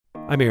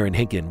I'm Aaron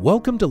Henkin.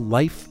 Welcome to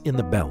Life in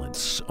the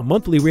Balance, a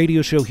monthly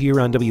radio show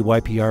here on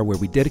WYPR where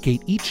we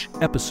dedicate each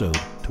episode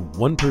to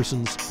one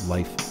person's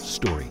life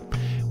story.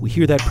 We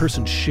hear that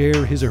person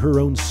share his or her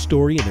own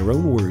story in their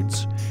own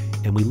words,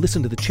 and we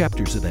listen to the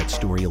chapters of that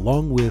story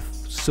along with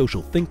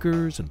social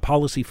thinkers and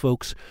policy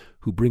folks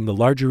who bring the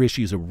larger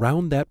issues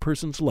around that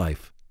person's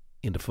life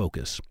into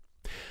focus.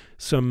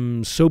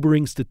 Some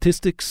sobering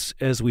statistics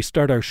as we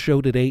start our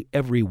show today.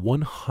 Every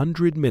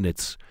 100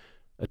 minutes,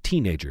 a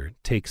teenager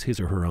takes his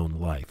or her own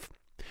life.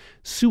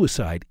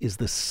 Suicide is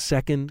the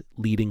second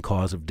leading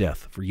cause of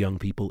death for young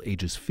people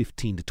ages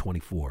 15 to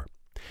 24.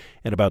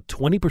 And about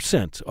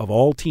 20% of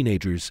all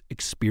teenagers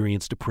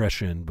experience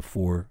depression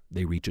before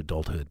they reach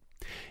adulthood.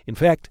 In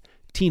fact,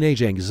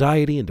 teenage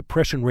anxiety and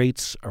depression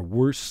rates are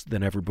worse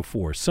than ever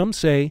before. Some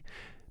say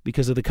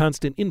because of the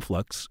constant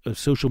influx of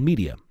social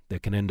media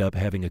that can end up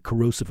having a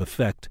corrosive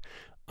effect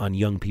on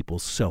young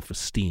people's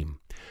self-esteem.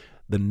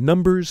 The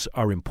numbers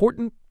are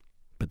important,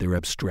 but they're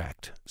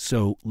abstract.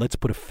 So let's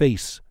put a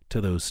face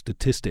to those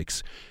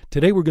statistics.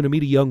 Today we're going to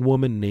meet a young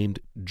woman named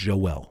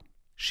Joelle.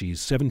 She's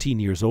 17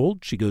 years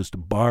old. She goes to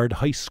Bard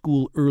High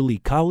School Early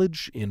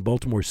College in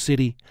Baltimore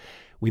City.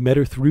 We met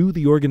her through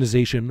the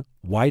organization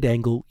Wide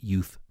Angle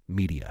Youth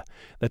Media.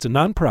 That's a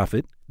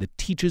nonprofit that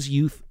teaches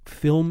youth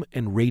film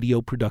and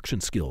radio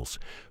production skills.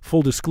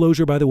 Full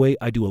disclosure, by the way,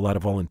 I do a lot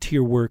of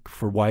volunteer work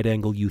for Wide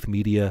Angle Youth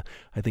Media.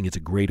 I think it's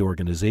a great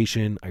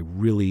organization. I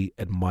really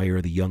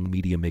admire the young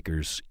media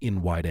makers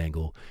in Wide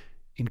Angle,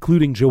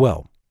 including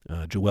Joelle.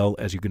 Joelle,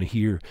 as you're going to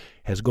hear,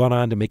 has gone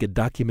on to make a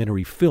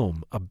documentary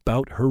film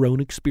about her own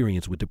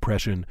experience with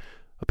depression,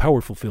 a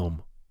powerful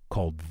film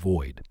called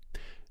Void.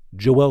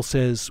 Joelle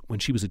says when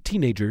she was a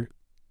teenager,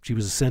 she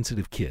was a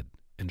sensitive kid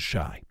and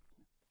shy.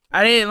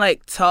 I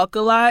didn't talk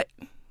a lot,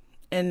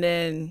 and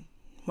then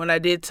when I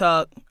did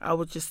talk, I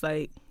would just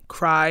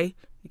cry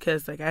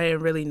because I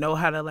didn't really know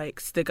how to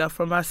stick up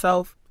for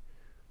myself,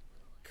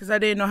 because I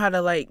didn't know how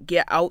to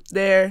get out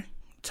there,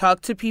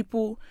 talk to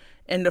people.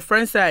 And the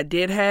friends that I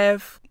did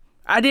have,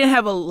 I didn't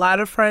have a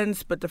lot of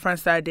friends, but the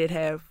friends that I did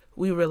have,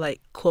 we were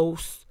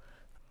close.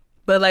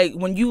 But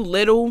when you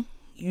little,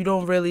 you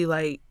don't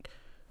really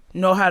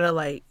know how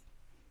to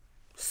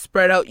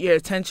spread out your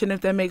attention,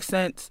 if that makes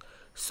sense.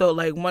 So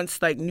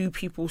once new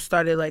people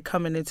started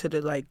coming into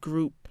the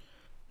group,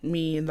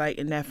 me and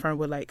that friend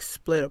would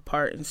split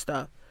apart and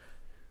stuff.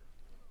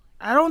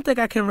 I don't think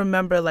I can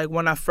remember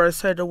when I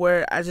first heard the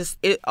word.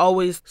 It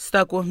always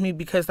stuck with me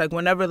because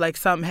whenever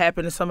something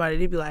happened to somebody,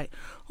 they'd be like,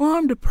 "Oh,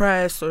 I'm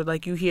depressed," or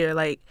you hear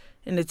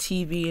in the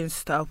TV and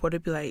stuff, or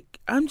they'd be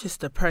like, "I'm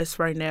just depressed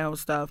right now," and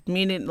stuff.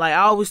 Meaning I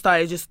always thought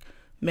it just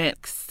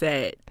meant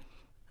sad.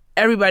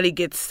 Everybody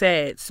gets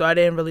sad, so I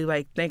didn't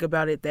really think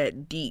about it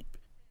that deep.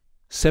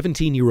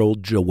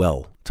 17-year-old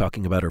Joelle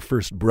talking about her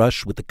first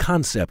brush with the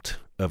concept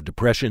of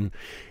depression.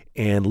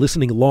 And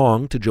listening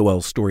along to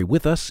Joelle's story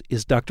with us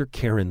is Dr.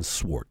 Karen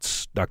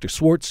Swartz. Dr.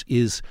 Swartz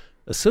is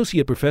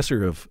Associate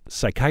Professor of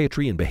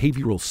Psychiatry and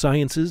Behavioral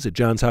Sciences at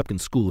Johns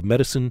Hopkins School of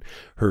Medicine.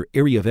 Her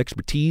area of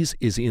expertise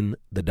is in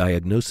the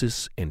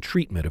diagnosis and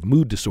treatment of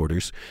mood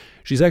disorders.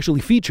 She's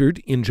actually featured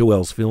in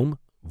Joelle's film,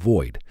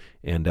 Void.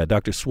 And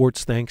Dr.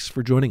 Swartz, thanks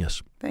for joining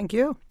us. Thank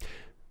you.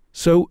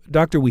 So,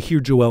 Doctor, we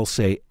hear Joelle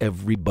say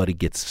everybody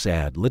gets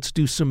sad. Let's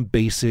do some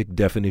basic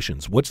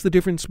definitions. What's the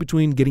difference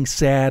between getting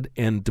sad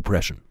and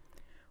depression?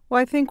 Well,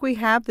 I think we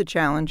have the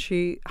challenge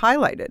she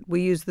highlighted.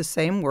 We use the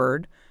same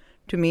word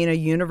to mean a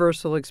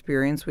universal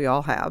experience we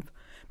all have,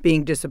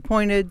 being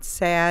disappointed,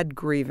 sad,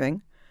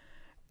 grieving.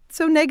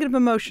 So negative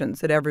emotions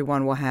that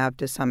everyone will have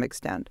to some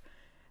extent.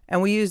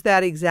 And we use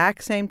that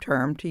exact same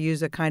term to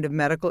use a kind of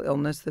medical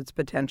illness that's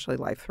potentially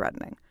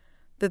life-threatening.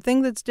 The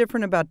thing that's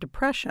different about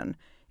depression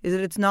is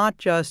that it's not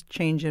just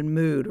change in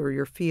mood or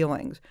your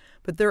feelings,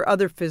 but there are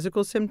other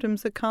physical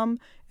symptoms that come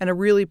and a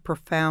really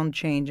profound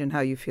change in how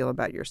you feel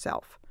about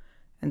yourself.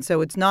 And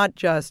so it's not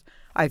just,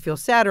 I feel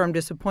sad or I'm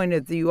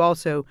disappointed, that you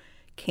also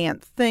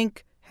can't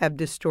think, have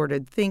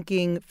distorted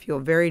thinking, feel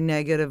very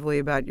negatively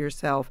about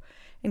yourself,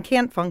 and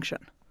can't function.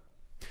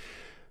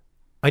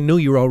 I know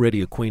you're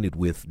already acquainted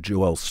with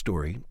Joelle's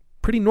story.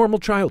 Pretty normal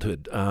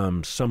childhood.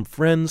 Some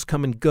friends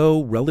come and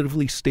go,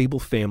 relatively stable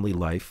family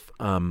life.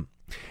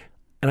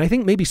 And I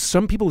think maybe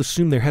some people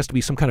assume there has to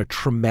be some kind of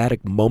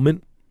traumatic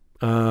moment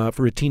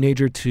for a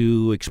teenager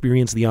to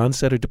experience the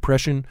onset of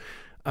depression.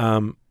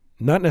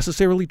 Not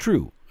necessarily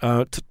true.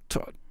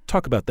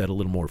 Talk about that a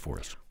little more for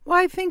us. Well,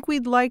 I think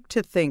we'd like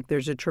to think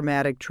there's a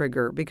traumatic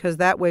trigger because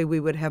that way we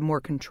would have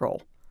more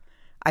control.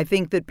 I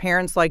think that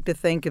parents like to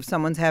think if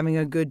someone's having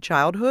a good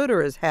childhood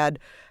or has had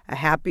a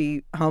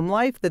happy home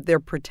life, that they're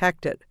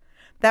protected.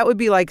 That would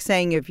be like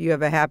saying if you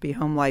have a happy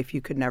home life,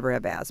 you could never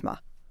have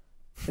asthma.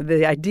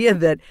 The idea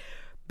that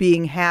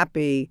being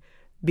happy,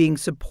 being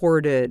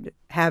supported,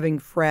 having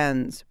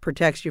friends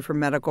protects you from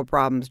medical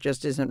problems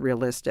just isn't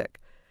realistic.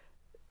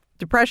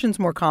 Depression's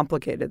more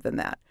complicated than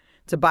that.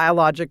 It's a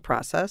biologic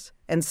process,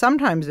 and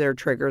sometimes there are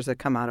triggers that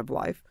come out of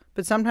life,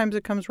 but sometimes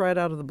it comes right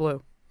out of the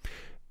blue.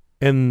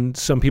 And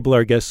some people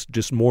are, I guess,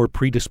 just more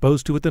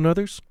predisposed to it than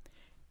others?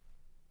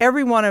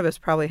 Every one of us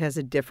probably has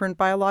a different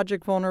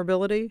biologic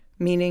vulnerability,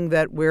 meaning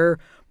that we're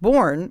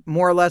born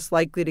more or less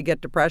likely to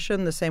get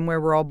depression, the same way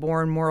we're all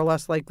born more or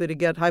less likely to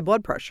get high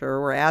blood pressure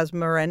or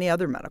asthma or any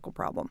other medical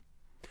problem.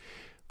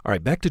 All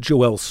right, back to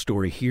Joelle's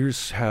story.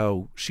 Here's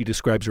how she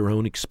describes her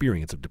own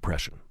experience of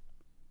depression.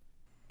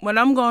 When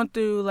I'm going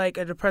through like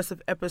a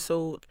depressive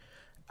episode,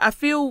 I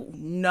feel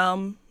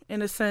numb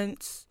in a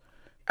sense.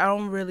 I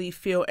don't really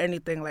feel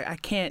anything. Like I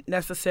can't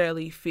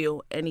necessarily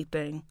feel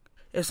anything.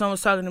 If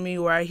someone's talking to me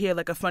where I hear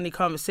like a funny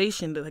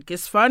conversation, like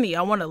it's funny,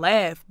 I want to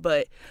laugh,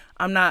 but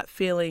I'm not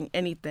feeling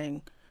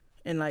anything.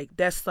 And like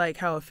that's like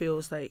how it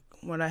feels like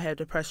when I have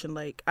depression.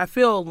 Like I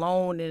feel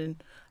alone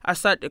and I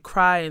start to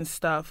cry and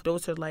stuff.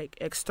 Those are like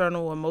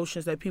external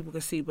emotions that people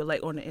can see, but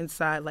like on the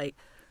inside, like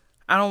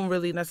I don't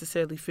really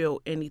necessarily feel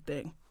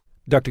anything.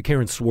 Dr.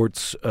 Karen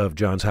Swartz of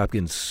Johns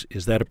Hopkins,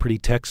 is that a pretty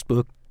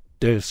textbook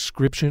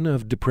description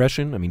of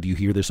depression? I mean, do you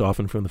hear this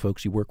often from the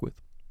folks you work with?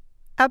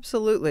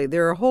 Absolutely.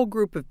 There are a whole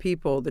group of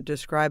people that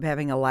describe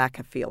having a lack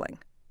of feeling.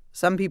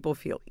 Some people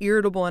feel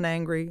irritable and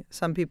angry.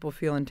 Some people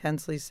feel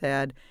intensely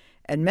sad.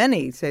 And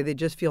many say they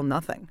just feel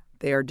nothing.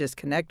 They are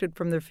disconnected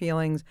from their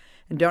feelings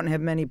and don't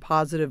have many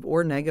positive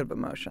or negative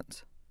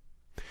emotions.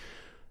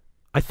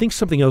 I think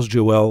something else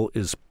Joelle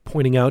is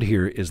pointing out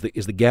here is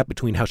the gap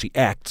between how she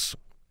acts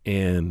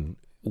and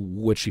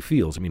what she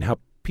feels. I mean, how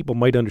people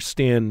might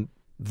understand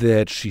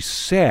that she's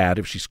sad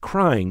if she's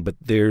crying, but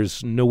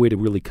there's no way to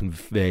really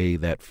convey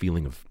that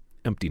feeling of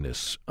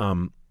emptiness.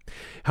 How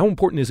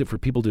important is it for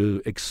people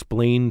to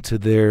explain to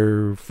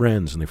their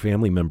friends and their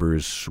family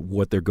members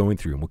what they're going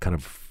through, and what kind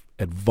of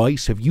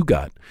advice have you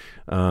got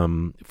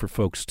for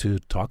folks to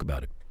talk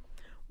about it?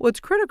 Well, it's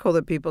critical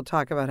that people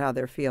talk about how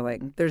they're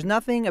feeling. There's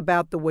nothing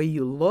about the way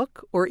you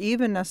look or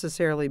even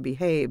necessarily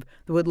behave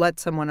that would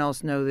let someone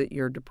else know that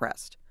you're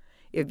depressed.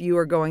 If you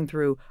are going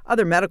through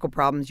other medical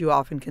problems, you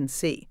often can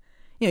see.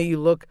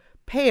 You look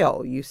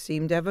pale, you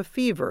seem to have a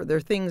fever. There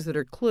are things that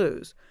are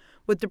clues.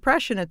 With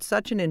depression, it's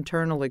such an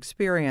internal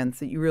experience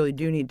that you really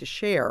do need to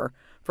share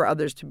for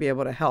others to be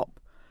able to help.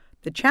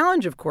 The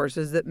challenge, of course,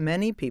 is that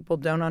many people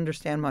don't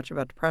understand much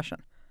about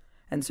depression.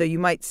 And so you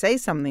might say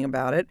something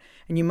about it,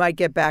 and you might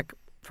get back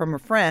from a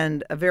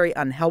friend a very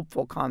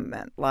unhelpful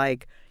comment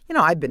like,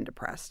 I've been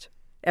depressed.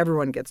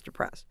 Everyone gets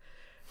depressed.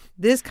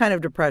 This kind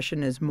of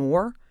depression is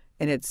more,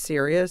 and it's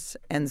serious.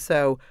 And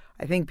so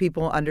I think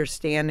people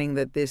understanding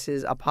that this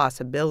is a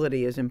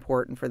possibility is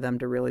important for them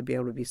to really be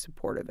able to be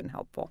supportive and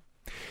helpful.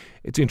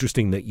 It's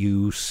interesting that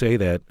you say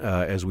that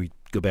as we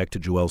go back to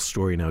Joelle's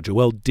story now.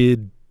 Joelle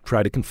did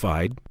try to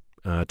confide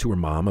to her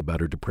mom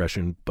about her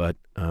depression, but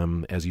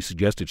as you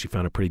suggested, she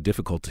found it pretty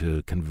difficult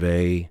to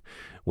convey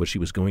what she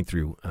was going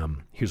through.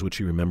 Here's what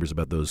she remembers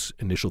about those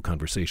initial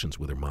conversations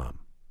with her mom.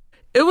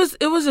 It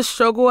was a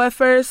struggle at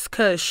first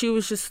because she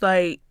was just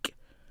like,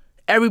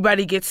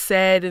 everybody gets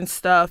sad and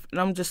stuff.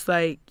 And I'm just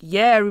like,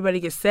 yeah, everybody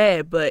gets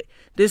sad, but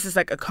this is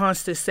like a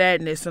constant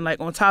sadness. And like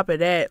on top of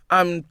that,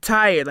 I'm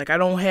tired. Like I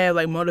don't have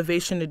like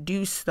motivation to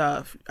do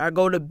stuff. I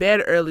go to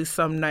bed early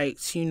some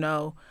nights,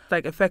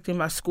 like affecting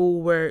my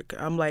schoolwork.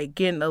 I'm like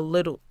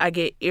I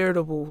get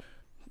irritable.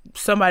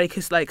 Somebody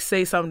could like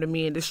say something to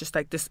me and it's just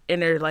like this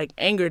inner like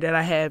anger that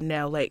I have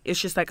now. Like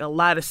it's just like a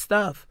lot of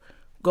stuff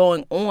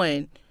going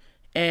on.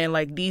 And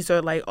like these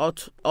are like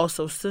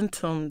also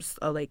symptoms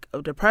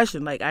of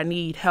depression. Like I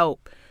need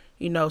help,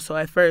 So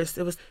at first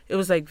it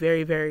was like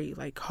very, very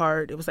like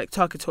hard. It was like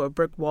talking to a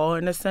brick wall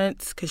in a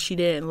sense, because she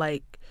didn't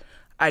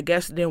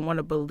didn't want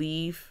to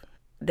believe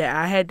that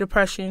I had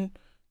depression.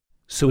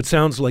 So it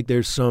sounds like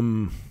there's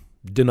some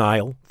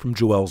denial from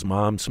Joelle's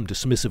mom, some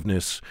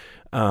dismissiveness.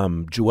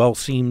 Joelle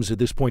seems at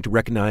this point to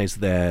recognize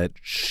that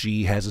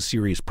she has a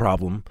serious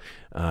problem.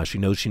 She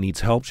knows she needs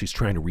help. She's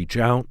trying to reach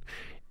out.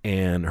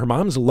 And her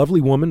mom is a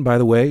lovely woman, by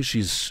the way.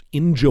 She's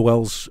in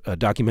Joelle's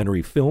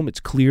documentary film.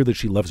 It's clear that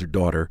she loves her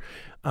daughter.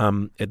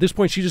 At this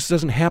point, she just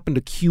doesn't happen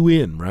to cue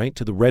in, right,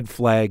 to the red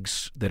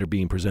flags that are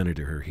being presented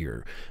to her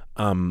here.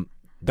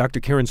 Dr.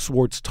 Karen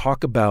Swartz,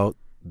 talk about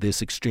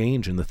this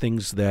exchange and the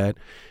things that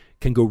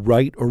can go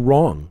right or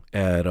wrong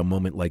at a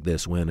moment like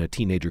this when a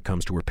teenager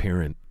comes to her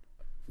parent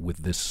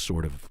with this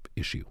sort of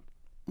issue.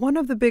 One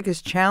of the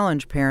biggest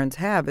challenge parents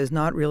have is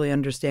not really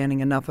understanding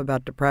enough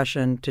about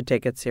depression to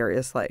take it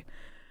seriously.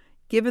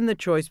 Given the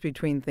choice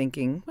between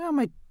thinking, well,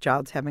 my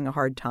child's having a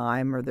hard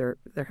time or they're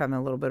having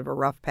a little bit of a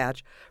rough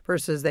patch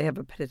versus they have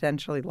a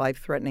potentially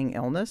life-threatening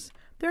illness,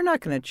 they're not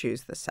going to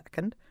choose the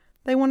second.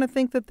 They want to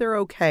think that they're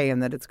okay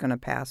and that it's going to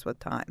pass with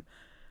time.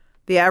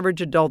 The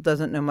average adult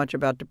doesn't know much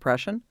about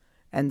depression,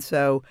 and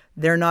so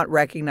they're not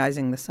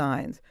recognizing the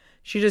signs.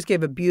 She just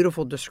gave a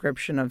beautiful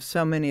description of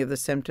so many of the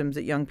symptoms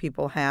that young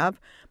people have,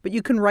 but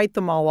you can write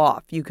them all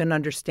off. You can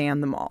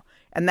understand them all,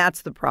 and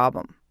that's the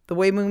problem. The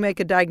way we make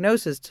a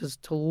diagnosis is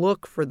to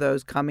look for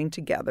those coming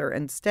together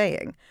and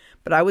staying.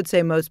 But I would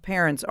say most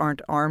parents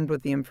aren't armed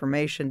with the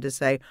information to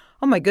say,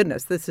 oh my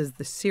goodness, this is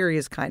the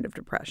serious kind of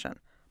depression.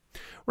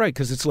 Right,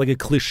 because it's like a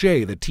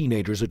cliche that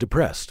teenagers are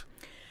depressed.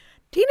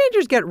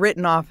 Teenagers get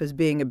written off as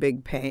being a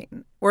big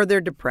pain, or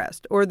they're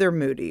depressed, or they're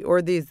moody,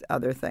 or these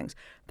other things.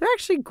 They're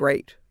actually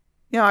great.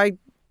 I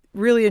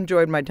really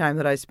enjoyed my time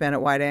that I spent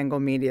at Wide Angle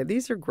Media.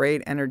 These are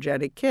great,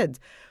 energetic kids.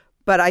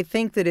 But I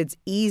think that it's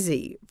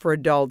easy for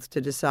adults to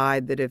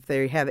decide that if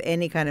they have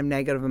any kind of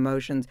negative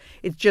emotions,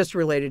 it's just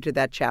related to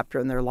that chapter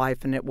in their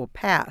life and it will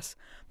pass.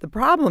 The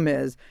problem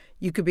is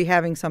you could be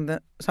having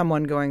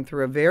someone going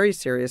through a very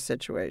serious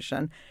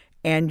situation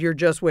and you're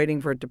just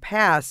waiting for it to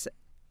pass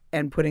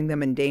and putting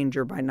them in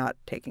danger by not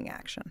taking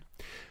action.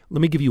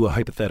 Let me give you a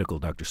hypothetical,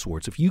 Dr.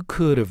 Swartz. If you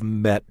could have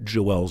met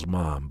Joelle's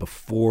mom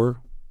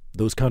before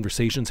those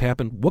conversations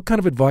happened, what kind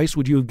of advice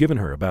would you have given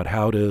her about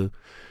how to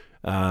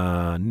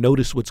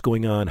notice what's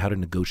going on, how to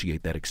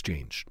negotiate that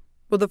exchange?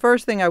 Well, the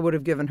first thing I would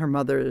have given her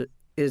mother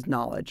is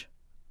knowledge,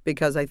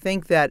 because I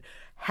think that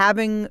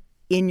having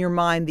in your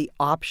mind the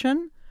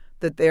option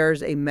that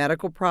there's a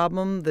medical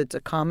problem that's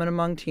common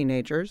among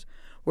teenagers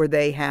where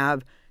they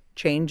have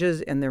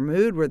changes in their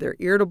mood, where they're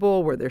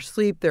irritable, where their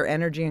sleep, their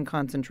energy and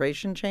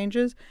concentration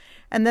changes,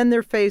 and then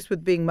they're faced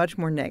with being much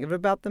more negative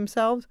about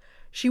themselves,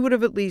 she would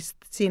have at least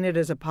seen it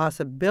as a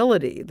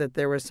possibility that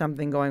there was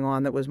something going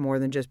on that was more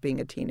than just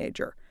being a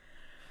teenager.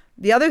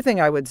 The other thing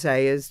I would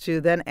say is to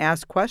then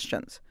ask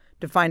questions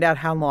to find out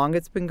how long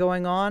it's been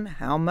going on,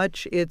 how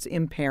much it's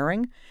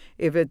impairing,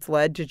 if it's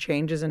led to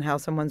changes in how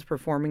someone's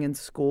performing in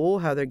school,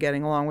 how they're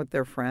getting along with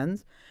their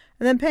friends,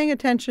 and then paying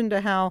attention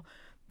to how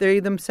they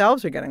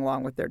themselves are getting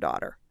along with their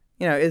daughter.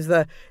 Is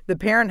the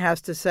parent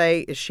has to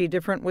say, is she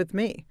different with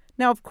me?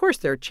 Now, of course,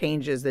 there are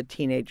changes that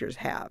teenagers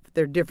have.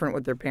 They're different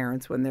with their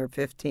parents when they're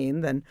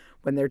 15 than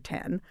when they're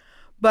 10,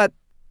 but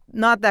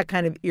not that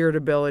kind of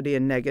irritability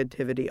and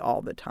negativity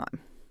all the time.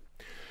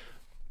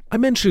 I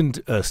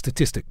mentioned a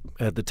statistic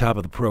at the top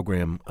of the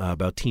program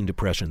about teen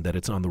depression, that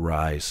it's on the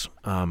rise.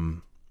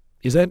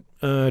 Is that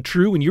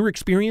true in your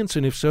experience?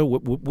 And if so,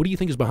 what do you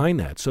think is behind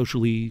that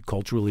socially,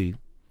 culturally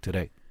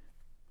today?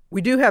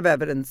 We do have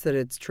evidence that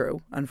it's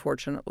true,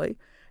 unfortunately.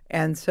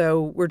 And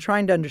so we're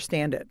trying to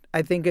understand it.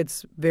 I think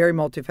it's very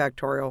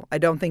multifactorial. I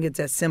don't think it's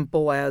as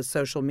simple as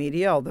social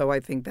media, although I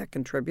think that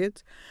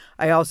contributes.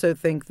 I also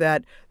think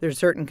that there's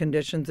certain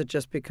conditions that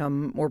just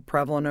become more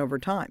prevalent over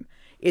time.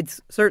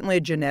 It's certainly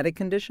a genetic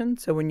condition.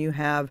 So when you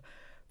have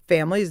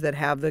families that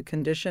have the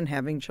condition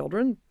having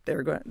children,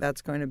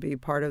 that's going to be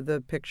part of the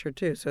picture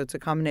too. So it's a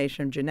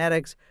combination of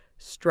genetics,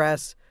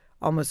 stress,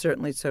 almost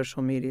certainly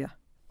social media.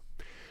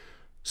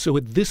 So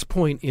at this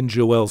point in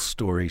Joelle's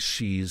story,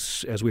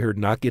 she's, as we heard,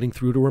 not getting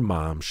through to her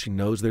mom. She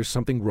knows there's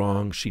something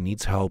wrong. She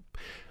needs help.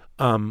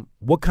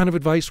 What kind of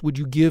advice would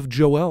you give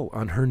Joelle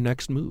on her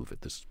next move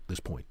at this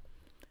point?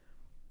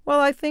 Well,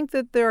 I think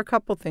that there are a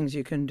couple things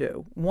you can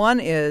do. One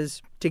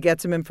is to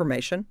get some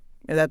information.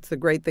 That's the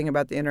great thing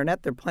about the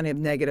internet. There are plenty of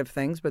negative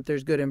things, but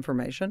there's good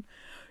information.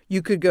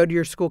 You could go to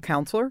your school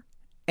counselor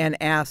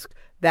and ask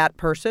that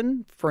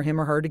person for him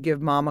or her to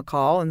give mom a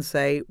call and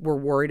say, we're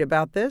worried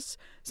about this.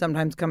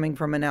 Sometimes coming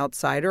from an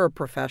outsider or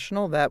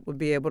professional, that would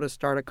be able to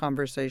start a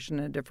conversation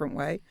in a different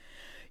way.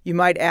 You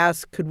might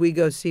ask, could we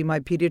go see my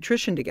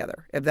pediatrician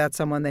together, if that's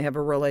someone they have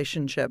a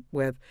relationship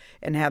with,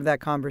 and have that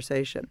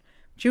conversation.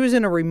 She was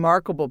in a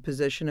remarkable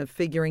position of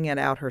figuring it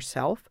out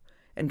herself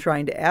and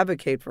trying to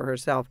advocate for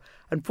herself.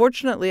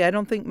 Unfortunately, I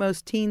don't think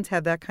most teens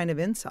have that kind of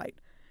insight.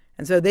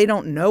 And so they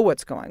don't know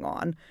what's going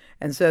on.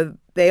 And so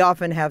they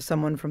often have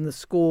someone from the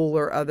school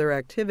or other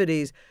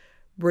activities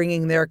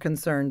bringing their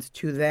concerns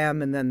to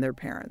them and then their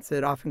parents.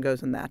 It often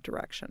goes in that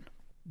direction.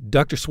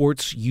 Dr.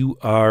 Swartz, you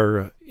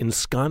are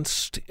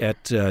ensconced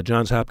at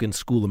Johns Hopkins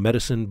School of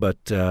Medicine, but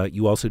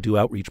you also do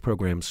outreach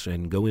programs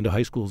and go into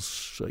high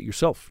schools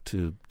yourself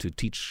to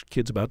teach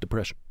kids about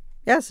depression.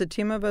 Yes, a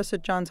team of us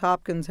at Johns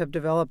Hopkins have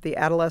developed the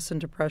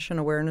Adolescent Depression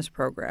Awareness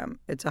Program.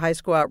 It's a high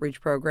school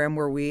outreach program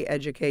where we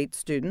educate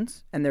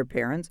students and their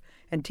parents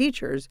and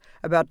teachers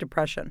about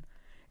depression.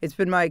 It's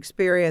been my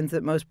experience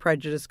that most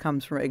prejudice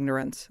comes from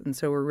ignorance, and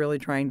so we're really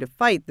trying to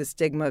fight the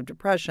stigma of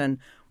depression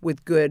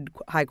with good,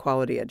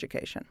 high-quality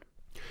education.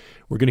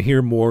 We're going to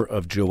hear more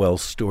of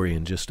Joelle's story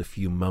in just a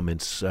few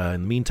moments.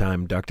 In the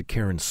meantime, Dr.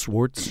 Karen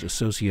Swartz,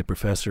 Associate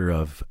Professor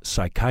of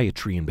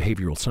Psychiatry and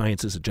Behavioral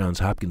Sciences at Johns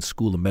Hopkins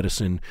School of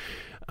Medicine,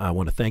 I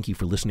want to thank you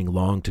for listening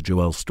along to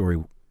Joelle's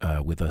story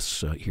with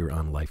us here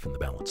on Life in the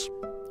Balance.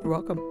 You're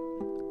welcome.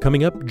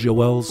 Coming up,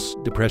 Joelle's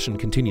depression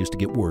continues to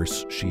get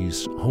worse.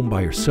 She's home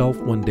by herself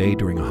one day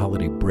during a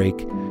holiday break.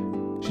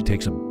 She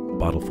takes a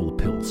bottle full of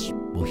pills.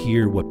 We'll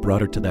hear what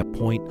brought her to that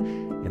point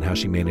and how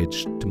she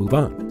managed to move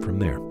on from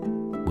there.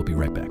 We'll be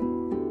right back.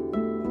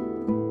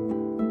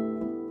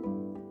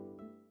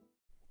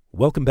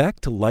 Welcome back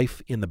to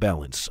Life in the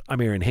Balance.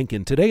 I'm Aaron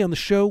Henkin. Today on the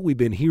show, we've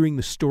been hearing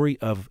the story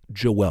of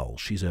Joelle.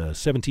 She's a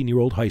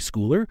 17-year-old high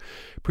schooler,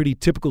 pretty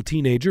typical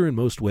teenager in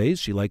most ways.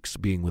 She likes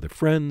being with her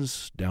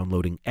friends,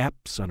 downloading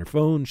apps on her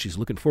phone. She's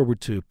looking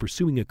forward to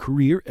pursuing a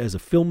career as a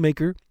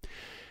filmmaker.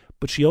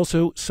 But she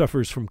also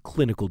suffers from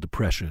clinical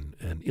depression,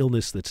 an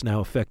illness that's now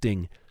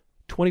affecting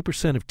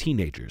 20% of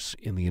teenagers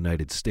in the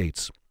United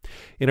States.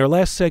 In our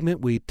last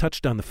segment, we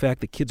touched on the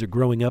fact that kids are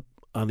growing up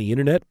on the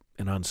internet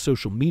and on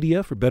social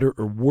media, for better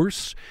or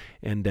worse.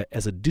 And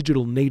as a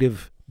digital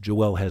native,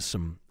 Joelle has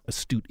some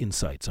astute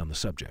insights on the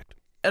subject.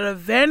 An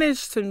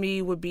advantage to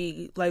me would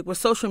be, like, with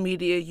social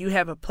media, you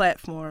have a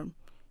platform.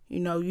 You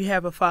know, you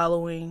have a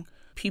following,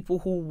 people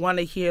who want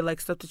to hear, like,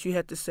 stuff that you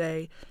have to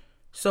say.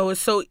 So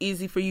it's so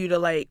easy for you to,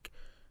 like,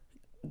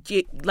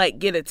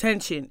 get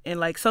attention. And,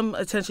 like, some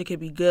attention can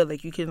be good.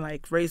 Like, you can,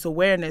 like, raise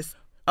awareness.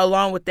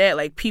 Along with that,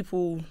 like,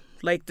 people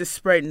like to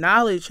spread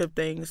knowledge of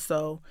things.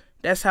 So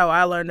that's how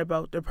I learned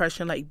about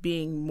depression, like,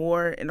 being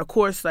more. And, of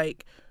course,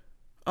 like,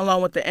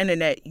 along with the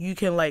internet, you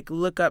can, like,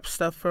 look up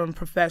stuff from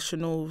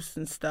professionals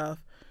and stuff.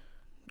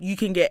 You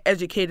can get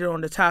educated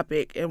on the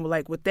topic, and,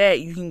 like, with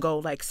that, you can go,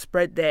 like,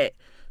 spread that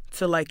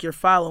to, like, your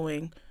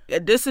following. A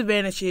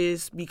disadvantage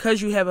is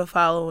because you have a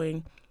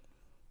following,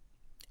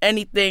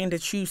 anything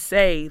that you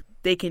say,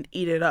 they can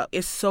eat it up.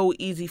 It's so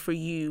easy for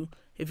you,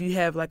 if you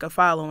have, like, a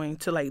following,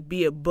 to, like,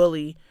 be a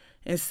bully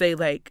and say,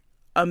 like,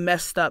 a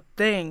messed up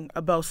thing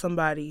about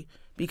somebody,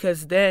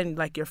 because then,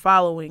 like, your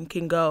following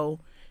can go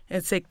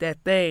and take that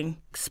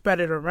thing, spread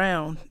it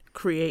around,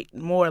 create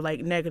more, like,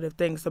 negative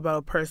things about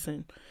a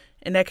person.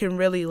 And that can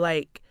really,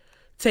 like,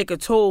 take a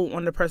toll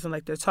on the person,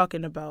 like, they're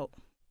talking about.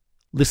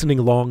 Listening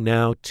along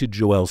now to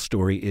Joelle's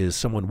story is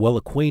someone well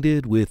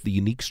acquainted with the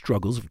unique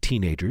struggles of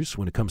teenagers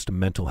when it comes to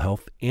mental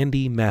health.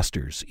 Andy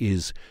Masters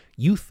is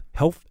Youth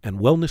Health and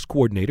Wellness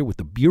Coordinator with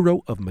the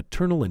Bureau of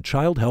Maternal and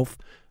Child Health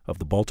of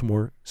the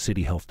Baltimore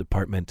City Health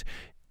Department.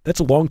 That's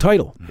a long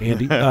title,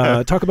 Andy.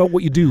 Talk about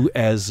what you do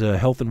as a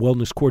Health and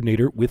Wellness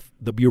Coordinator with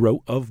the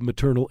Bureau of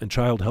Maternal and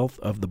Child Health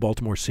of the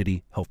Baltimore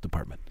City Health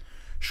Department.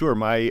 Sure.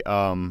 My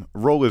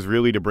role is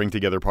really to bring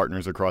together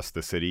partners across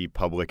the city,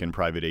 public and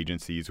private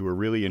agencies who are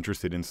really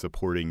interested in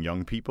supporting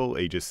young people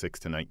ages 6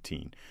 to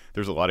 19.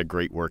 There's a lot of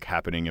great work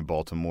happening in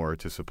Baltimore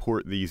to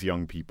support these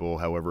young people.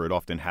 However, it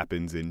often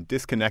happens in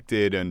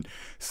disconnected and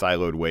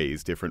siloed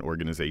ways. Different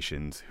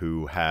organizations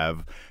who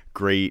have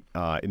great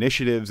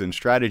initiatives and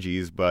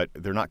strategies, but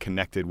they're not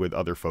connected with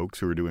other folks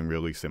who are doing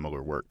really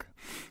similar work.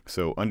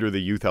 So under the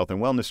Youth Health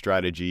and Wellness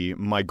Strategy,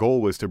 my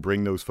goal was to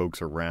bring those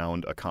folks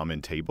around a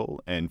common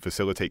table and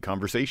facilitate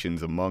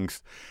conversations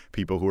amongst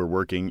people who are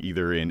working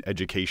either in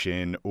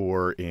education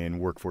or in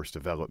workforce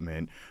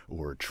development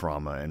or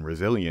trauma and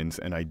resilience,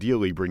 and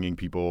ideally bringing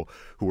people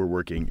who are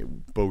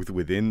working both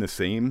within the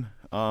same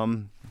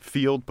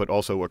field but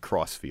also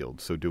across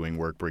fields. So doing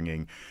work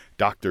bringing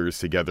doctors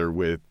together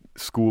with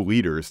school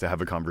leaders to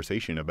have a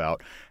conversation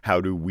about how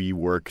do we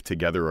work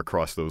together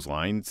across those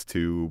lines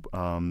to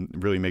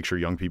really make sure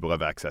young people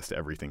have access to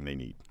everything they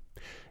need.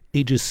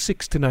 Ages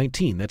 6 to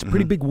 19, that's a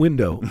pretty big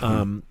window.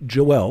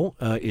 Joelle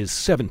is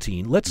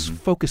 17. Let's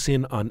focus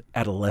in on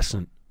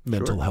adolescent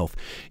mental health.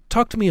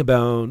 Talk to me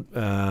about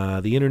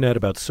the internet,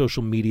 about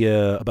social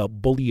media, about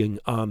bullying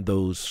on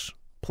those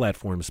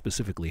platforms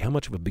specifically. How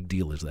much of a big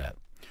deal is that?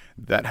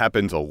 That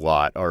happens a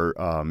lot. Our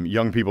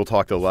young people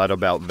talked a lot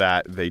about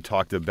that. They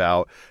talked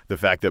about the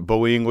fact that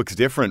bullying looks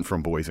different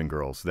from boys and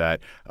girls,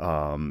 that,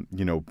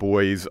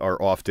 boys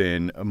are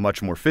often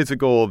much more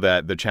physical,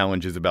 that the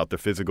challenge is about the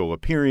physical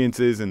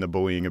appearances and the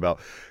bullying about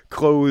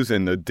clothes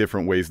and the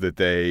different ways that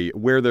they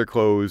wear their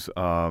clothes.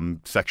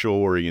 Sexual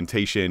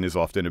orientation is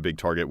often a big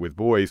target with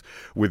boys.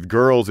 With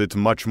girls, it's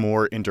much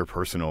more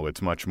interpersonal.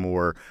 It's much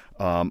more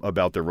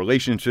about their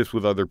relationships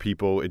with other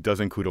people. It does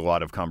include a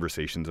lot of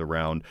conversations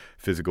around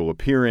physical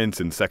appearance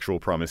and sexual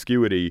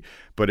promiscuity,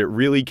 but it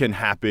really can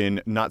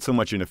happen not so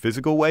much in a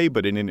physical way,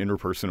 but in an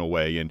interpersonal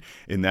way. And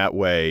in that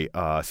way,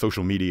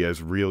 social media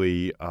is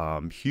really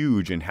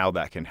huge in how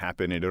that can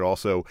happen. And it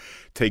also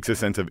takes a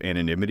sense of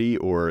anonymity,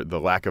 or the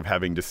lack of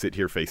having to sit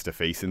here face to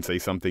face and say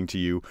something to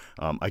you.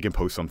 I can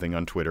post something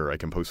on Twitter. I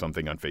can post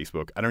something on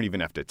Facebook. I don't even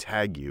have to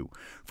tag you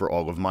for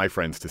all of my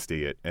friends to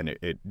see it. And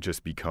it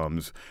just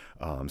becomes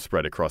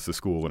spread across the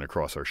school and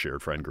across our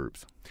shared friend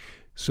groups.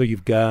 So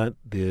you've got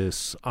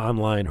this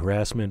online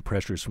harassment,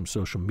 pressures from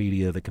social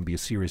media that can be a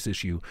serious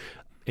issue.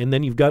 And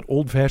then you've got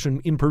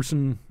old-fashioned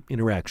in-person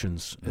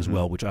interactions as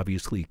well, which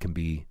obviously can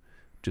be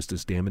just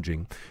as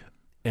damaging.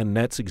 And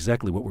that's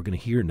exactly what we're going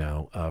to hear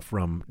now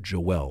from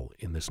Joelle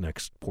in this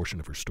next portion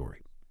of her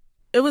story.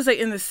 It was, like,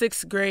 in the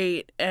 6th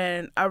grade,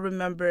 and I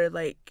remember,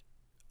 like,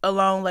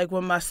 along, like,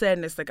 with my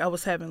sadness, like, I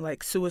was having,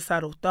 like,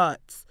 suicidal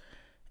thoughts.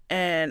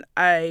 And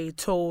I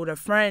told a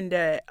friend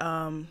that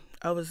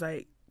I was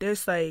like,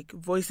 there's, like,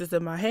 voices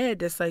in my head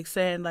that's, like,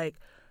 saying, like,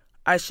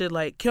 I should,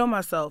 like, kill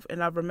myself.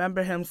 And I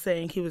remember him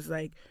saying, he was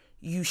like,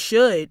 you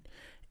should.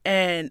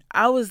 And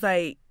I was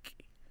like,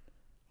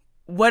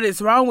 what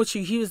is wrong with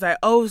you? He was like,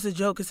 oh, it's a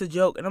joke, it's a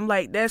joke. And I'm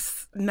like,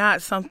 that's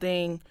not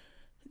something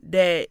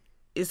that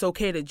is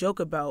okay to joke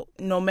about,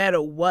 no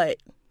matter what.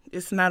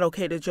 It's not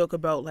okay to joke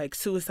about, like,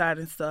 suicide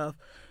and stuff.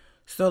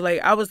 So,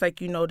 like, I was, like,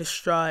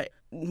 distraught.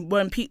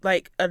 When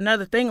like,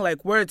 another thing,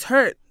 like, words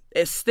hurt.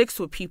 It sticks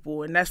with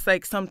people, and that's,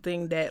 like,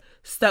 something that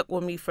stuck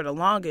with me for the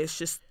longest.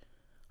 Just,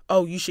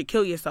 oh, you should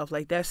kill yourself.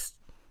 Like, that's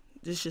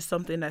just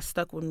something that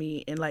stuck with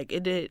me, and, like,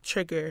 it did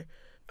trigger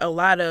a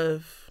lot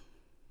of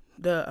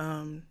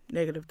the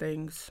negative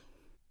things.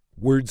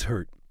 Words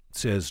hurt,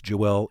 says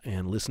Joelle,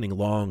 and listening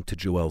along to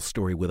Joelle's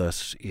story with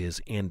us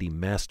is Andy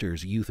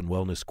Masters, Youth and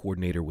Wellness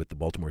Coordinator with the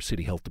Baltimore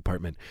City Health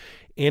Department.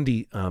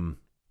 Andy,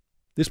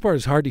 This part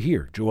is hard to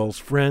hear. Joel's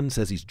friend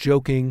says he's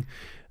joking,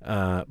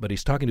 but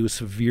he's talking to a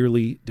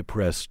severely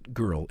depressed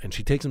girl, and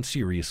she takes him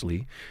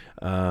seriously.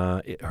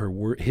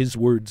 His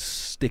words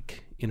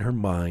stick in her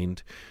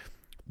mind.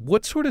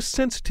 What sort of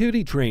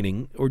sensitivity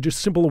training or just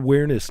simple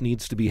awareness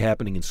needs to be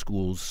happening in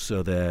schools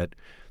so that,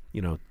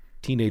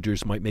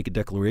 teenagers might make a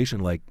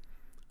declaration like,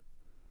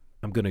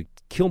 I'm going to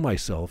kill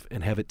myself,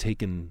 and have it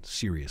taken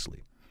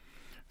seriously?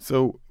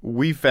 So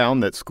we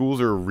found that schools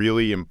are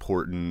really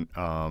important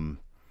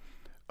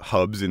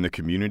hubs in the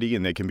community,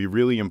 and they can be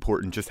really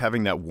important. Just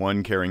having that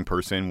one caring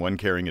person, one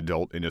caring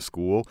adult in a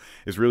school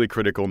is really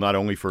critical, not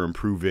only for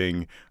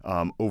improving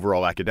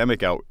overall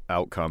academic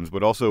outcomes,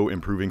 but also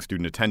improving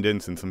student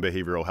attendance and some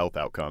behavioral health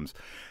outcomes.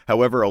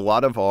 However, a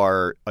lot of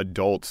our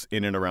adults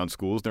in and around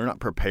schools, they're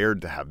not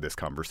prepared to have this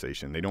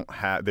conversation.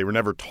 They were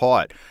never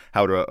taught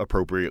how to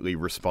appropriately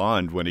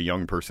respond when a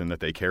young person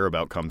that they care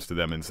about comes to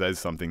them and says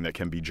something that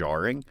can be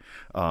jarring.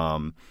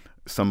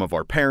 Some of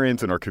our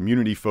parents and our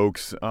community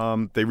folks,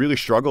 they really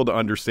struggle to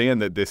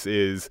understand that this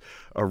is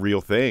a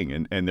real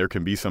thing, and there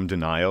can be some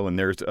denial. And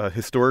there's a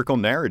historical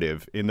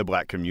narrative in the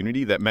Black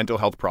community that mental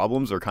health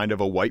problems are kind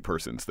of a white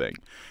person's thing.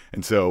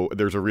 And so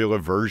there's a real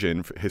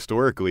aversion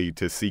historically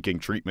to seeking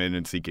treatment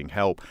and seeking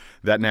help.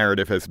 That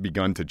narrative has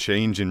begun to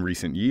change in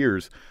recent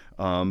years,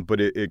 but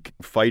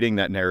fighting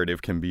that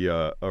narrative can be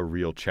a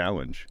real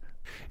challenge.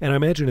 And I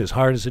imagine as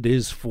hard as it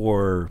is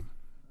for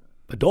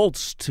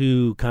adults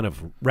to kind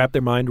of wrap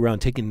their mind around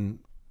taking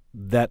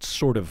that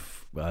sort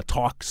of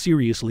talk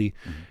seriously,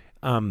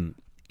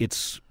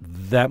 it's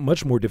that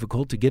much more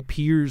difficult to get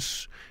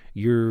peers,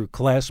 your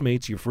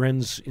classmates, your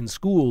friends in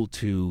school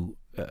to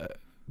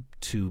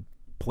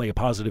play a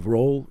positive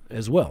role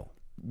as well.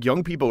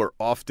 Young people are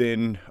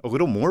often a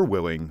little more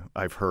willing,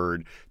 I've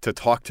heard, to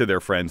talk to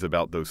their friends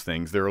about those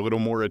things. They're a little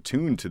more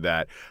attuned to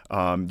that.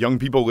 Young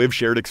people live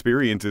shared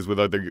experiences with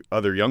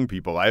other young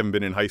people. I haven't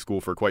been in high school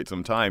for quite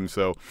some time,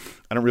 so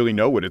I don't really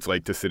know what it's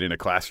like to sit in a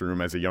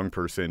classroom as a young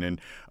person and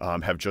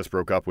have just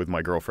broke up with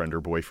my girlfriend or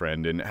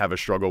boyfriend and have a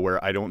struggle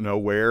where I don't know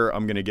where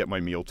I'm going to get my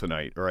meal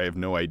tonight, or I have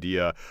no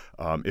idea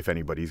if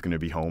anybody's going to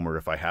be home or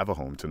if I have a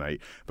home tonight.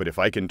 But if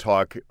I can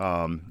talk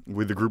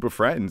with a group of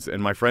friends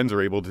and my friends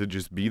are able to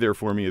just be there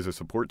for me as a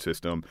support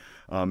system,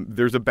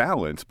 there's a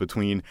balance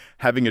between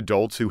having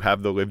adults who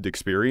have the lived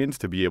experience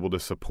to be able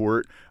to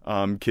support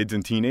kids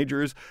and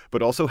teenagers,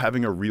 but also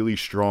having a really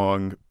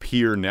strong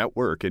peer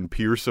network and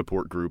peer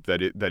support group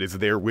that is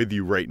there with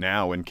you right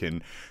now and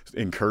can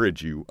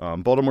encourage you.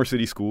 Baltimore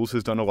City Schools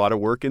has done a lot of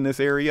work in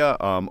this area,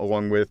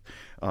 along with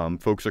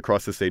folks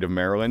across the state of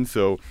Maryland.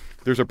 So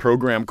there's a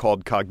program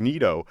called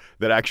Cognito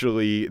that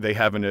actually they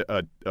have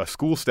a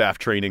school staff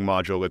training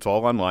module. It's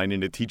all online,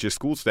 and it teaches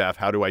school staff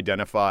how to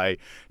identify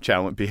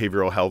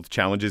behavioral health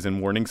challenges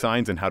and warning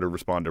signs and how to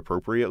respond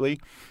appropriately.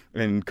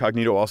 And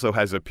Cognito also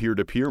has a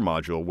peer-to-peer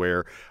module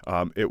where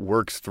it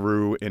works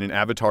through, in an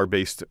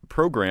avatar-based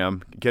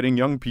program, getting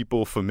young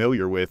people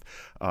familiar with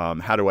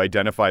how to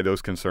identify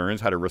those concerns,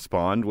 how to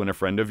respond when a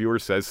friend of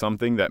yours says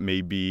something that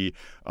may be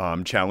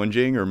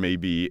challenging or may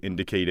be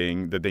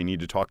indicating that they need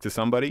to talk to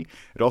somebody.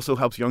 It also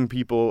helps young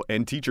people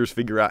and teachers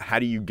figure out how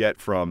do you get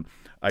from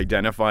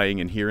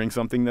identifying and hearing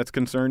something that's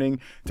concerning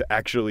to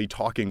actually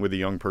talking with a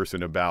young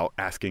person about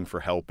asking for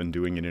help and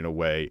doing it in a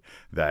way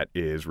that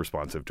is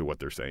responsive to what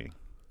they're saying.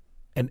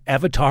 An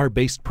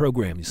avatar-based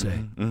program, you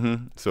say?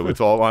 Mm-hmm. So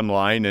it's all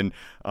online, and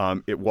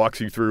it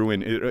walks you through,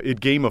 and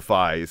it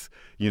gamifies,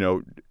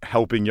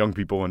 helping young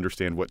people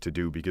understand what to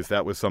do, because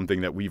that was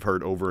something that we've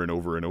heard over and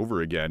over and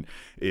over again,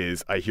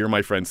 is I hear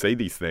my friends say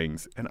these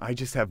things, and I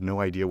just have no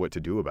idea what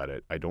to do about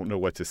it. I don't know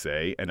what to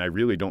say, and I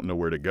really don't know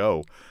where to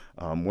go.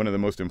 One of the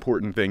most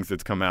important things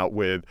that's come out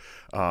with,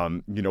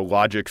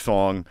 Logic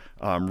Song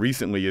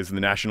recently is the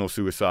National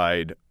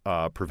Suicide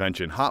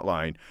Prevention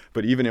Hotline.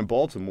 But even in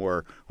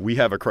Baltimore, we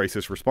have a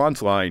crisis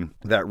response line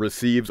that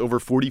receives over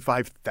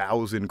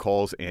 45,000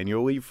 calls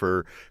annually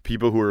for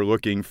people who are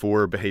looking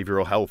for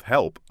behavioral health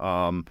help.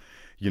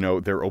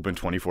 They're open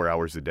 24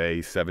 hours a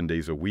day, 7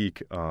 days a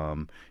week.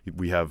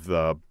 We have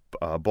the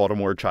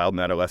Baltimore Child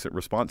and Adolescent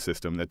Response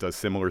System that does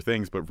similar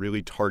things, but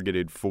really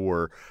targeted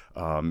for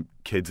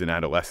kids and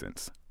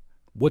adolescents.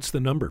 What's the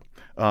number?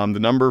 The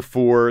number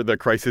for the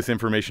Crisis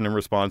Information and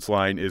Response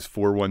Line is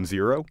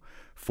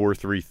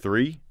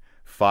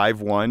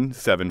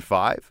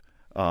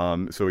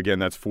 410-433-5175. So again,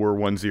 that's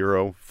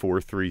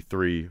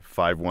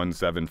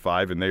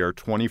 410-433-5175, and they are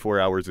 24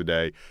 hours a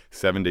day,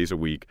 7 days a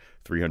week,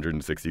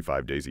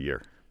 365 days a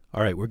year.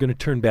 All right, we're going to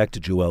turn back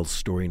to Joelle's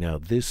story now.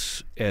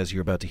 This, as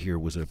you're about to hear,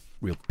 was a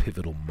real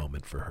pivotal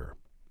moment for her.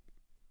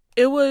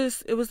 It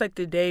was like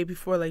the day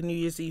before like New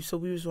Year's Eve, so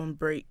we was on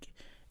break.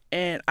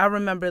 And I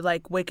remember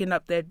like waking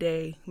up that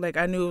day, like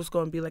I knew it was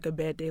going to be like a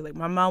bad day. Like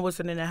my mom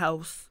wasn't in the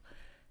house,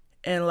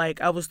 and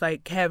like I was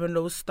like having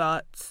those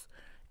thoughts.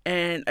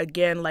 And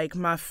again, like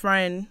my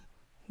friend,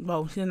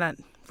 well, she's not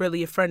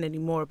really a friend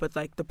anymore, but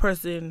like the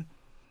person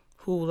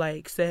who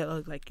like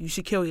said like you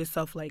should kill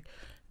yourself, like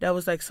that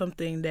was like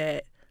something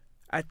that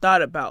I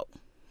thought about.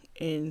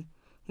 And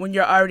when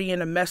you're already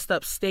in a messed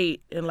up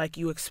state and like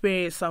you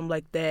experience something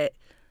like that,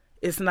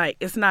 it's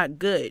not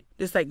good.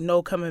 It's like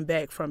no coming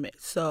back from it.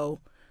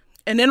 So,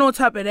 and then on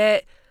top of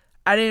that,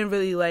 I didn't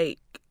really like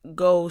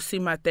go see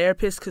my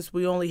therapist because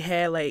we only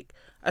had like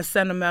a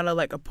set amount of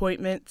like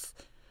appointments.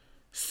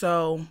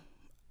 So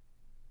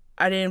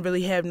I didn't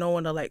really have no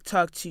one to like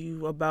talk to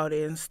you about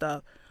it and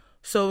stuff.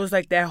 So it was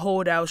like that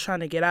hole that I was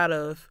trying to get out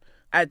of.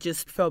 I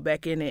just fell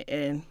back in it,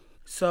 and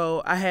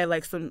so I had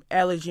like some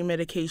allergy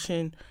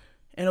medication,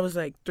 and it was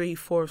like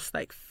 3/4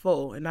 like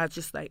full, and I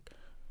just like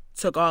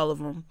took all of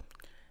them.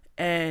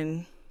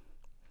 And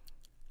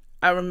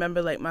I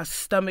remember like my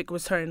stomach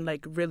was hurting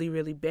like really,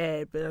 really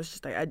bad, but I was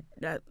just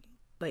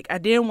like I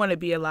didn't want to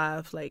be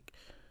alive. Like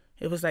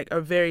it was like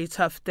a very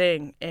tough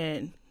thing,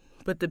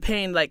 but the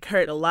pain like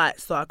hurt a lot.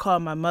 So I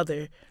called my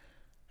mother,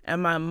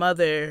 and my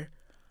mother,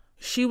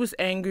 she was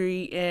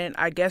angry, and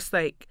I guess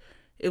like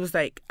it was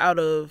like out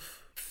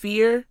of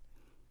fear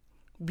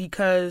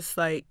because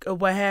like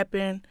of what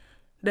happened,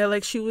 that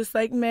like she was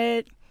like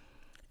mad,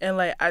 and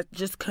like I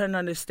just couldn't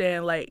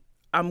understand, like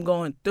I'm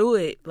going through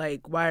it,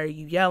 like why are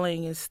you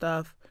yelling and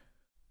stuff.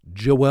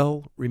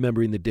 Joelle,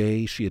 remembering the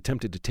day she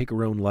attempted to take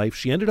her own life,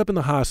 she ended up in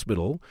the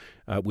hospital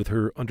with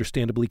her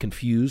understandably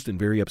confused and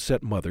very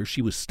upset mother.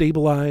 She was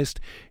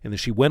stabilized, and then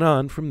she went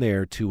on from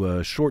there to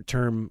a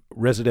short-term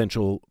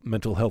residential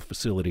mental health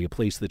facility, a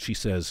place that she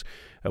says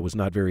was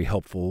not very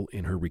helpful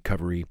in her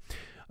recovery.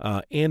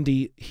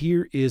 Andy,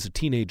 here is a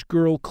teenage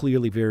girl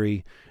clearly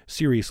very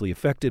seriously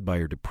affected by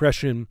her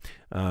depression.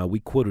 We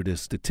quoted a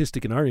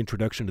statistic in our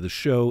introduction to the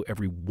show.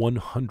 Every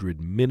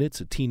 100 minutes,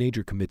 a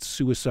teenager commits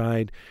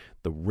suicide.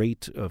 The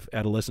rate of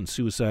adolescent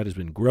suicide has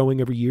been growing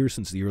every year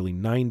since the early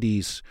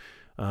 90s.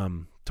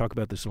 Talk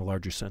about this in a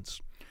larger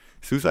sense.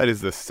 Suicide is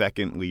the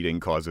second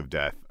leading cause of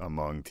death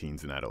among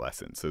teens and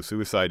adolescents. So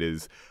suicide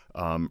is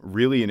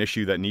really an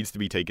issue that needs to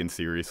be taken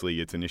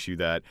seriously. It's an issue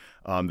that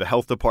the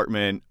health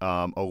department,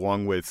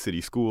 along with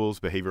city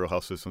schools, Behavioral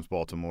Health Systems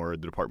Baltimore,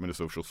 the Department of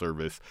Social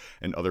Service,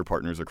 and other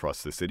partners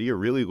across the city are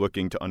really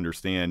looking to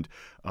understand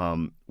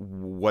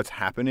what's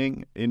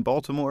happening in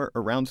Baltimore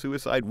around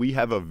suicide. We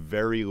have a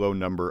very low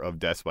number of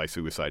deaths by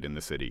suicide in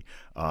the city.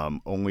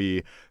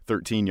 Only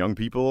 13 young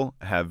people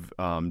have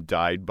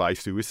died by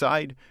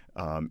suicide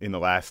in the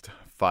last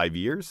 5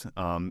 years.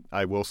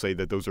 I will say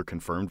that those are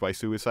confirmed by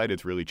suicide.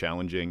 It's really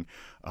challenging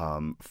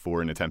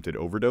for an attempted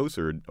overdose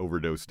or an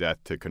overdose death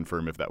to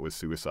confirm if that was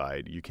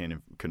suicide. You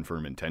can't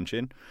confirm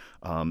intention.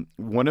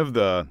 One of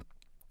the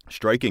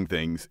striking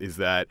things is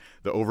that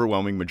the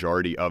overwhelming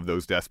majority of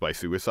those deaths by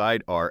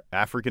suicide are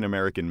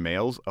African-American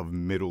males of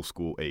middle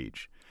school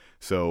age.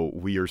 So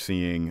we are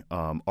seeing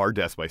our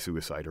deaths by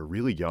suicide are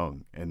really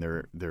young, and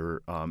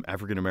they're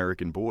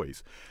African-American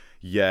boys.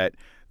 Yet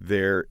we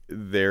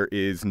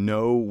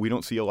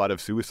don't see a lot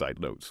of suicide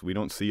notes. We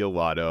don't see a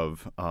lot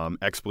of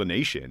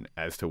explanation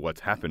as to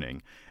what's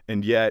happening.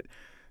 And yet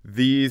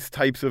these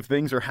types of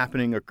things are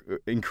happening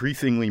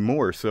increasingly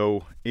more.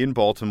 So in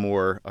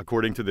Baltimore,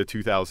 according to the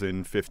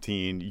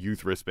 2015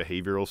 Youth Risk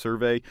Behavioral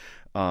Survey,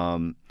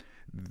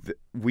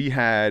 we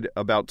had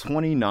about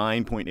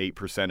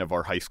 29.8% of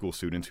our high school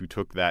students who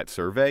took that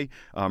survey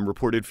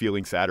reported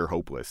feeling sad or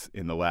hopeless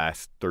in the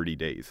last 30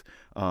 days,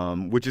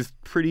 which is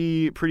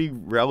pretty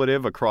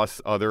relative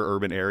across other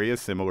urban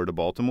areas similar to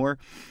Baltimore.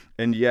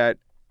 And yet,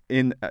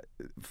 in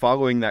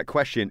following that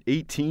question,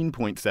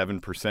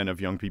 18.7%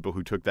 of young people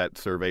who took that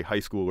survey,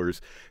 high schoolers,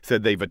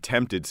 said they've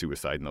attempted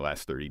suicide in the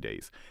last 30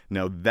 days.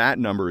 Now, that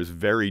number is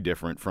very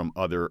different from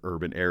other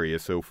urban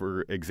areas. So,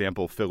 for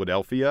example,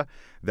 Philadelphia,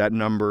 that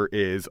number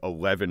is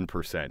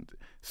 11%.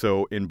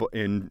 So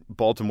in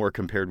Baltimore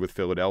compared with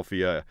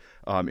Philadelphia,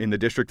 in the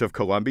District of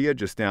Columbia,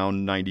 just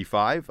down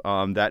 95,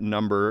 that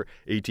number,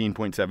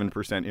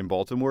 18.7% in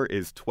Baltimore,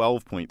 is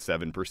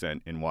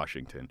 12.7% in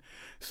Washington.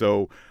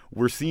 So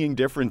we're seeing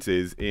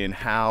differences in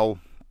how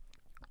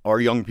our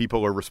young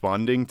people are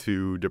responding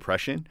to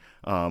depression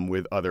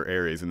with other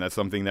areas. And that's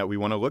something that we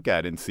want to look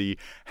at and see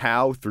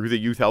how, through the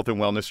Youth Health and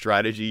Wellness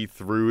Strategy,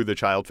 through the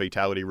Child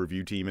Fatality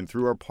Review Team, and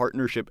through our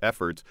partnership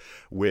efforts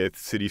with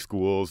city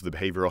schools, the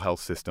behavioral health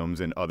systems,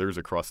 and others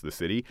across the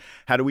city,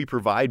 how do we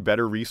provide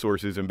better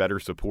resources and better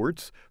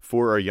supports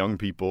for our young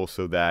people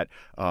so that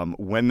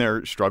when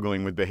they're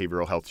struggling with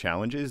behavioral health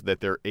challenges, that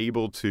they're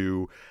able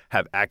to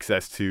have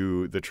access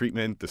to the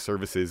treatment, the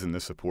services, and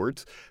the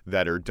supports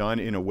that are done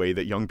in a way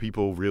that young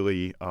people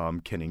really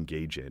can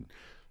engage in.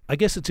 I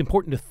guess it's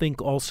important to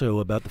think also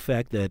about the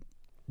fact that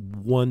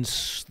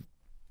once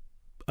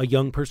a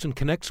young person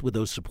connects with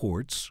those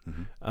supports,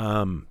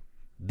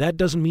 that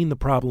doesn't mean the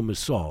problem is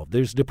solved.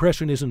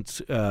 Depression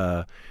isn't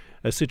a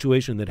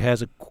situation that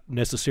has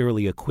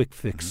necessarily a quick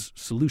fix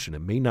solution.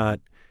 It may not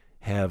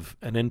have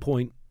an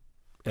endpoint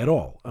at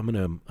all. I'm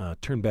going to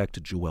turn back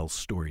to Joelle's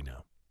story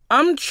now.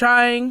 I'm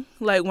trying,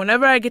 like,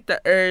 whenever I get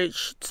the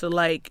urge to,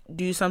 like,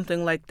 do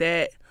something like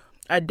that,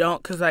 I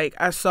don't, because, like,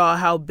 I saw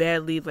how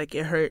badly, like,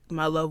 it hurt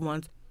my loved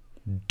ones.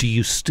 Do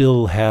you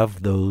still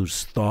have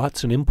those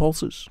thoughts and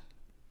impulses?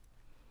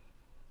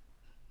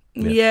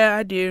 Yeah,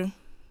 I do.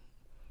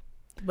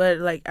 But,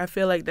 like, I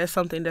feel like that's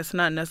something that's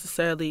not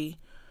necessarily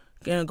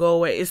going to go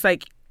away. It's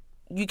like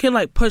you can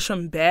like push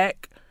them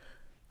back,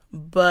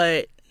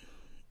 but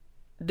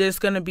there's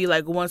going to be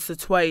like once or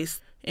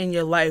twice in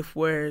your life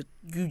where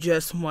you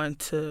just want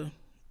to,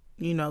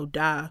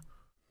 die.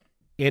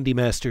 Andi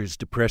Masters,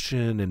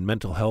 depression and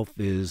mental health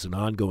is an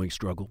ongoing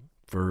struggle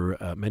for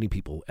many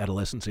people,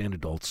 adolescents and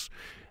adults.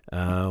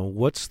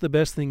 What's the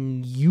best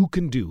thing you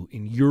can do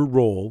in your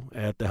role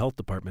at the health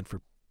department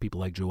for people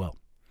like Joelle?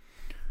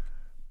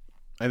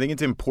 I think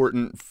it's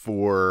important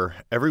for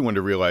everyone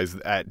to realize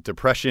that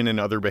depression and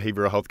other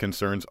behavioral health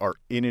concerns are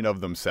in and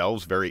of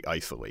themselves very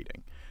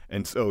isolating.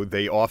 And so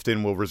they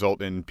often will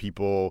result in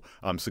people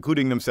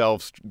secluding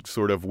themselves,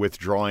 sort of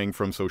withdrawing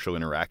from social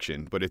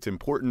interaction. But it's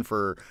important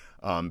for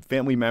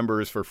family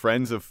members, for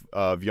friends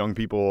of young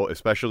people,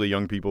 especially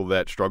young people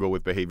that struggle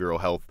with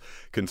behavioral health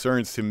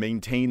concerns, to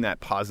maintain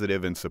that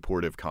positive and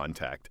supportive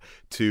contact,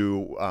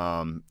 to,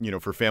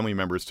 for family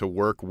members to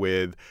work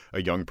with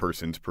a young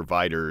person's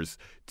providers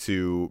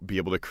to be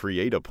able to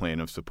create a plan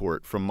of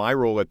support. From my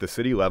role at the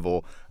city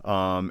level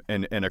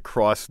and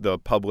across the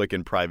public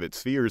and private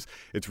spheres,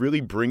 it's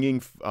really bringing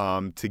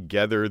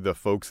together the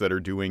folks that are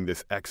doing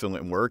this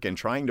excellent work and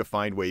trying to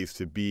find ways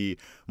to be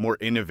more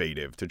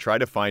innovative, to try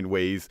to find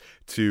ways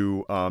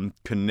to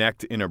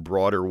connect in a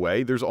broader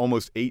way. There's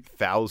almost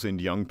 8,000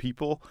 young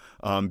people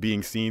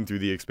being seen through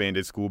the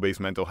expanded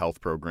school-based mental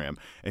health program,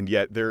 and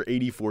yet there are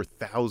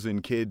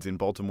 84,000 kids in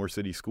Baltimore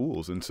City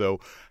schools. And so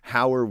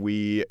how are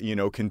we,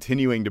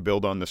 continuing to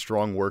build on the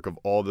strong work of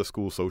all the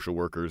school social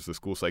workers, the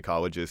school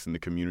psychologists, and the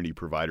community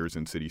providers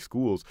in city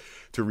schools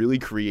to really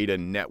create a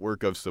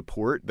network of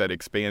support that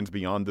expands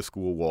beyond the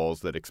school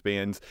walls, that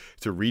expands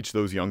to reach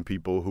those young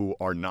people who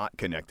are not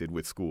connected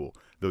with school,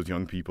 those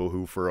young people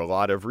who, for a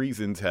lot of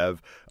reasons,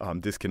 have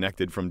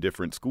disconnected from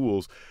different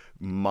schools.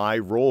 My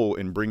role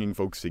in bringing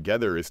folks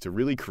together is to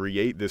really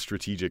create this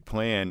strategic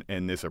plan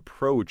and this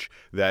approach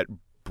that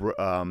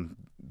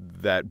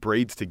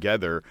braids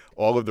together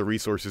all of the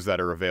resources that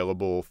are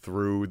available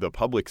through the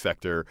public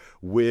sector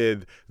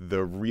with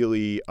the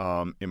really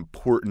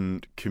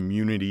important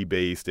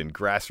community-based and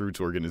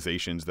grassroots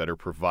organizations that are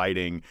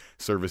providing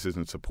services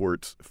and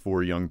supports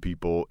for young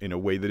people in a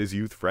way that is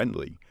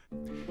youth-friendly.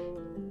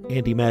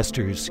 Andi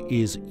Masters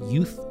is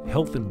Youth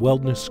Health and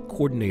Wellness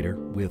Coordinator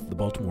with the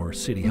Baltimore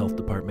City Health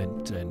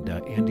Department. And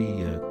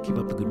Andi, keep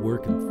up the good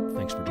work, and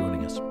thanks for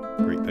joining us.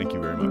 Great. Thank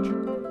you very much.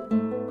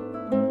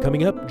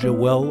 Coming up,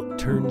 Joelle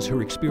turns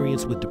her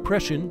experience with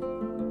depression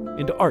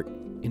into art,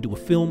 into a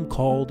film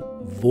called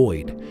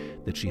Void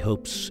that she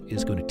hopes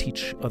is going to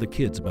teach other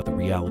kids about the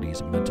realities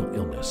of mental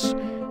illness.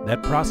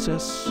 That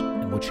process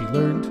and what she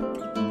learned,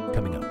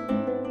 coming up.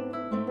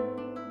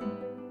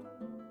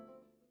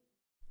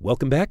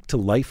 Welcome back to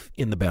Life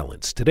in the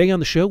Balance. Today on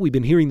the show, we've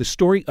been hearing the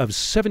story of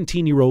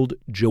 17-year-old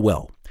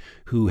Joelle,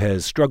 who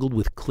has struggled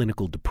with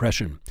clinical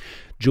depression.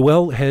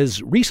 Joelle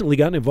has recently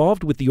gotten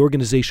involved with the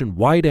organization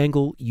Wide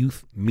Angle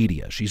Youth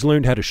Media. She's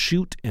learned how to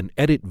shoot and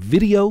edit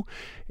video,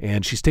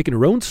 and she's taken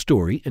her own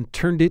story and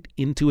turned it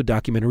into a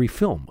documentary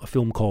film, a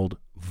film called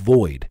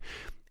Void.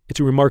 It's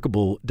a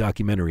remarkable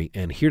documentary,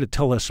 and here to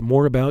tell us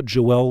more about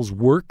Joelle's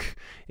work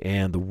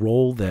and the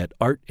role that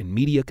art and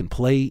media can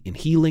play in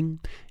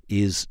healing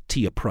is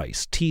Tia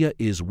Price. Tia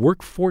is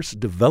Workforce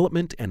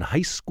Development and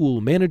High School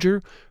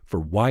Manager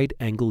for Wide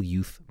Angle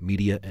Youth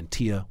Media. And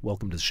Tia,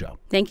 welcome to the show.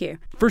 Thank you.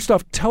 First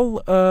off,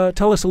 tell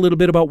us a little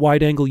bit about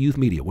Wide Angle Youth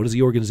Media. What does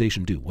the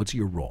organization do? What's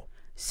your role?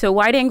 So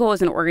Wide Angle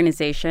is an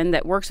organization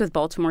that works with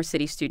Baltimore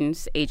City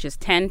students ages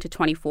 10 to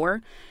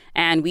 24,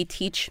 and we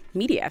teach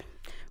media.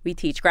 We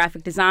teach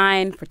graphic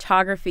design,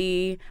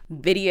 photography,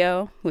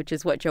 video, which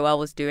is what Joelle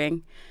was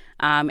doing.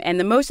 And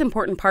the most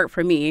important part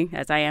for me,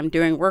 as I am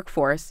doing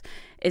workforce,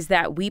 is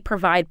that we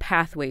provide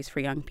pathways for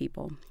young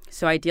people.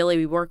 So ideally,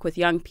 we work with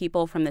young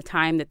people from the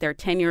time that they're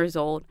 10 years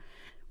old.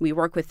 We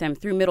work with them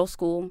through middle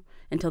school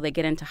until they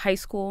get into high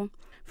school,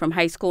 from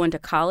high school into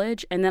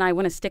college. And then I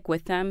want to stick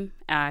with them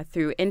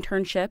through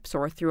internships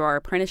or through our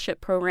apprenticeship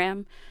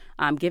program,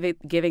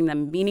 giving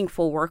them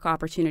meaningful work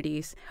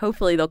opportunities.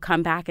 Hopefully they'll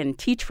come back and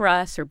teach for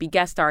us or be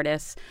guest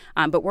artists.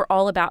 But we're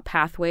all about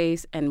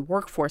pathways and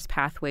workforce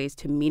pathways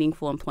to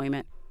meaningful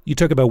employment. You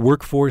talk about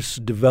workforce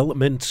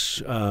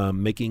development,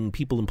 making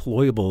people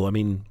employable. I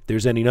mean,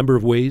 there's any number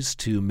of ways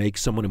to make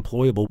someone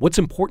employable. What's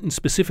important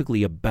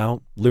specifically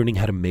about learning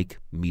how to make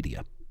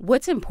media?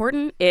 What's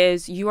important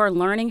is you are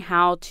learning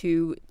how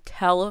to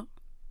tell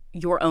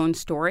your own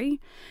story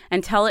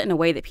and tell it in a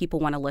way that people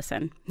want to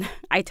listen.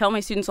 I tell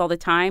my students all the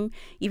time,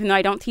 even though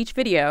I don't teach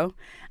video,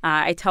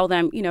 I tell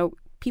them,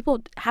 people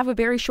have a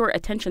very short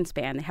attention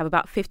span. They have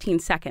about 15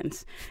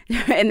 seconds.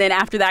 And then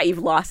after that, you've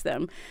lost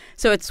them.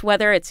 So it's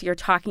whether you're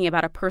talking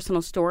about a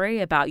personal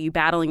story about you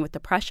battling with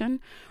depression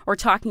or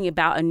talking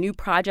about a new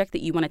project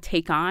that you want to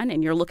take on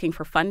and you're looking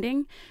for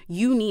funding,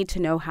 you need to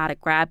know how to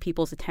grab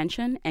people's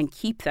attention and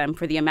keep them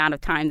for the amount of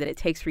time that it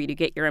takes for you to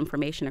get your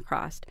information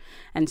across.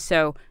 And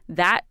so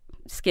that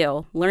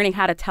skill, learning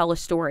how to tell a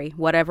story,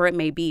 whatever it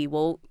may be,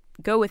 will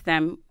go with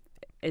them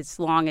as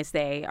long as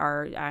they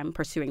are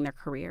pursuing their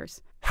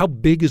careers. How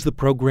big is the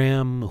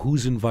program?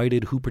 Who's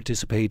invited? Who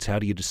participates? How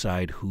do you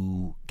decide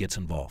who gets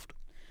involved?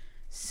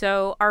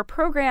 So our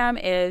program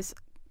is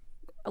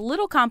a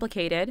little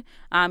complicated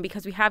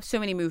because we have so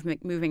many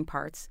moving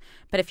parts.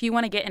 But if you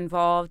want to get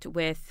involved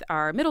with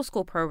our middle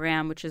school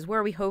program, which is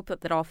where we hope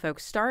that all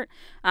folks start,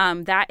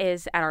 that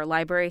is at our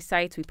library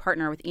sites. We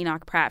partner with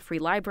Enoch Pratt Free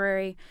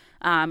Library.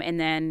 And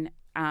then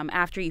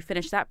after you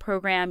finish that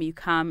program, you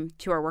come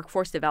to our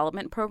workforce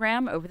development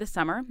program over the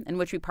summer, in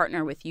which we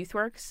partner with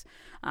YouthWorks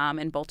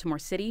in Baltimore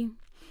City.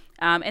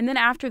 And then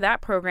after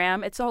that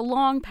program, it's a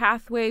long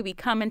pathway. We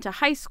come into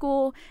high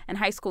school. In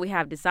high school, we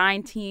have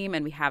design team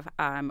and we have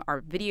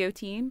our video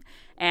team.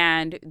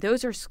 And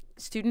those are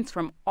students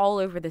from all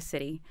over the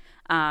city,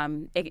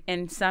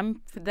 and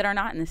some that are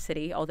not in the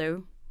city,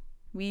 although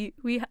we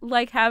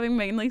like having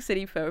mainly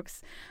city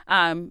folks.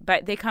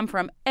 But they come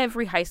from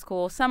every high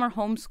school. Some are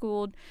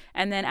homeschooled.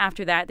 And then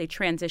after that, they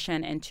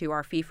transition into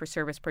our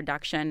fee-for-service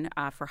production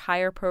for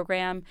hire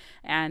program.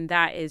 And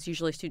that is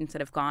usually students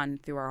that have gone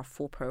through our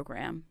full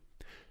program.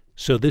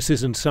 So this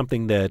isn't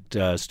something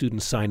that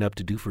students sign up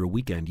to do for a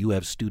weekend. You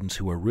have students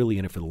who are really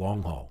in it for the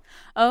long haul.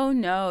 Oh,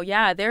 no.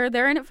 Yeah, they're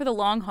in it for the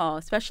long haul,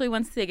 especially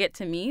once they get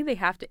to me. They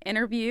have to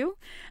interview.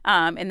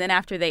 And then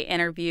after they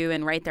interview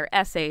and write their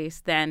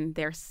essays, then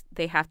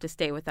they have to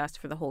stay with us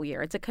for the whole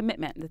year. It's a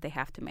commitment that they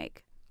have to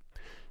make.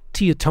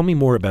 Tia, tell me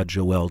more about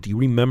Joelle. Do you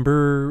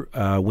remember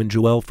when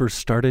Joelle first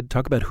started?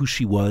 Talk about who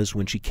she was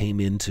when she came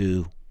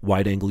into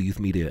Wide Angle Youth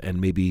Media and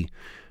maybe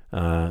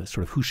sort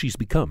of who she's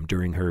become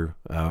during her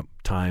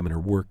time and her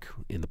work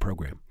in the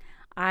program.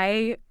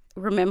 I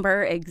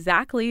remember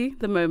exactly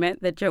the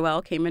moment that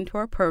Joelle came into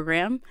our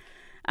program.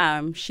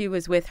 She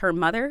was with her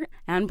mother,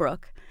 Ann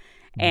Brooke.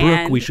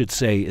 Brooke, we should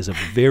say, is a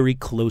very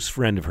close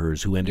friend of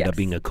hers who ended up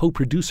being a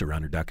co-producer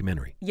on her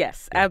documentary.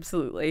 Yes,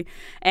 absolutely.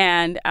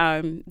 And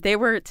they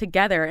were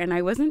together, and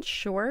I wasn't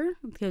sure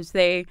because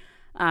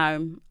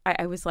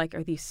I was like,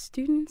 are these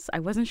students? I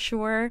wasn't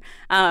sure.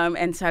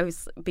 And so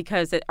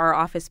because our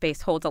office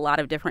space holds a lot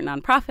of different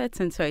nonprofits.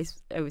 And so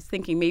I was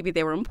thinking maybe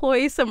they were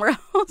employees somewhere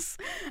else.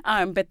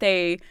 But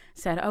they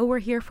said, oh, we're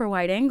here for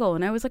Wide Angle.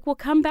 And I was like, well,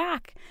 come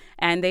back.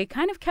 And they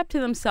kind of kept to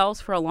themselves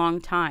for a long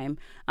time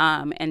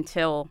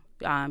until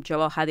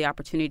Joelle had the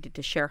opportunity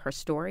to share her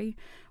story.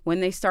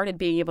 When they started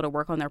being able to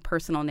work on their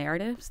personal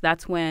narratives,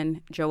 that's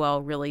when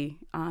Joelle really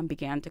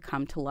began to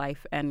come to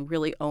life and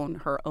really own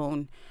her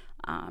own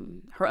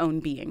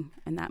being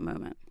in that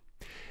moment.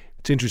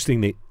 It's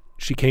interesting that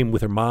she came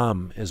with her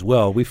mom as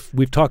well.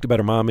 We've talked about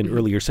her mom in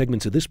earlier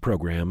segments of this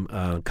program,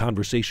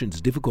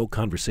 difficult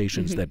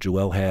conversations that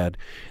Joelle had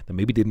that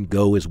maybe didn't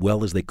go as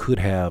well as they could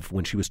have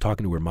when she was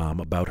talking to her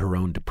mom about her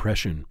own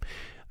depression.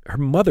 Her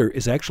mother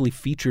is actually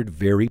featured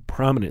very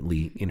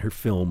prominently in her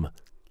film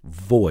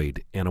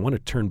Void, and I want to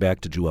turn back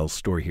to Joelle's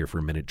story here for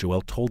a minute.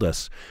 Joelle told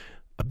us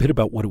a bit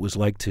about what it was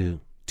like to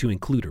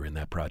include her in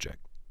that project.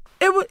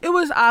 It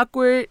was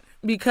awkward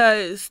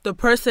because the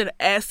person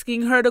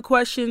asking her the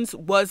questions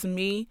was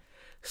me.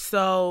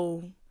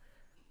 So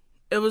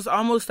it was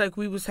almost like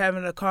we was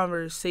having a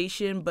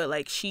conversation, but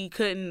like she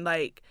couldn't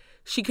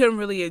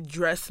really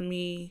address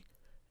me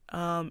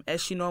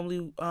as she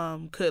normally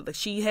could. Like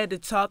she had to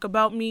talk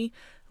about me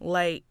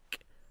like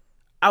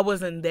I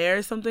wasn't there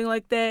or something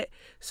like that.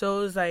 So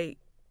it was like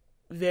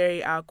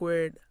very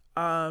awkward.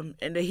 And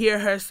to hear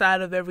her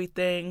side of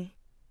everything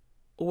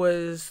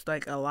was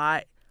like a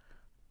lot.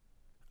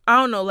 I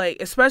don't know, like,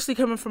 especially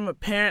coming from a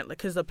parent, like,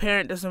 because the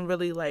parent doesn't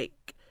really,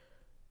 like,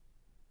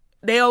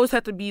 they always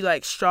have to be,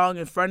 like, strong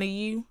in front of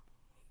you,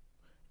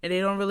 and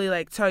they don't really,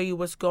 like, tell you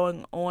what's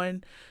going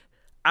on.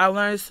 I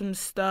learned some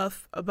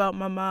stuff about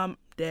my mom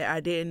that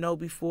I didn't know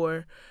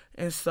before,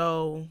 and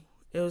so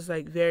it was,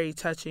 like, very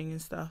touching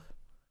and stuff.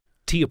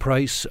 Tia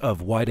Price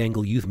of Wide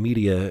Angle Youth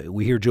Media,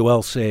 we hear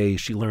Joelle say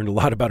she learned a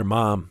lot about her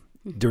mom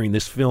during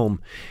this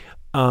film.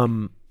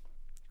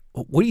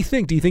 What do you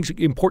think? Do you think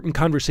important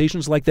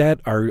conversations like that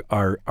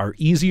are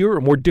easier or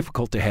more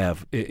difficult to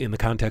have in the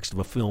context of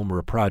a film or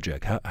a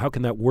project? How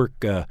can that work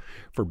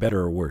for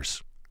better or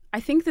worse? I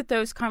think that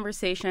those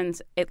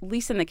conversations, at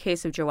least in the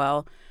case of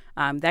Joelle,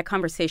 that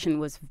conversation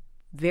was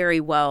very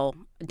well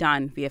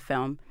done via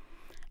film.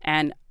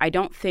 And I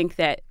don't think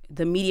that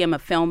the medium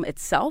of film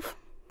itself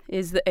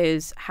is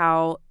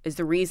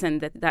the reason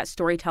that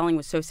storytelling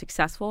was so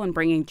successful in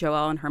bringing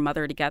Joelle and her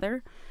mother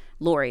together.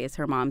 Lori is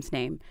her mom's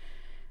name.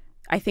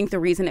 I think the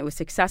reason it was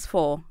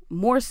successful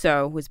more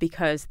so was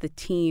because the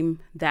team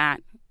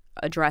that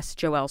addressed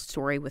Joelle's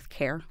story with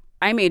care.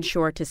 I made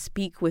sure to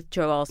speak with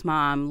Joelle's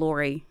mom,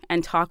 Lori,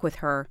 and talk with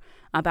her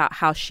about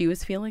how she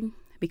was feeling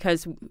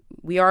because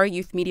we are a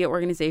youth media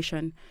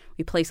organization.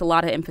 We place a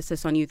lot of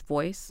emphasis on youth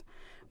voice,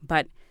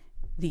 but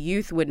the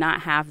youth would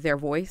not have their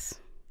voice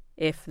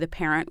if the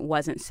parent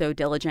wasn't so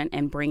diligent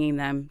in bringing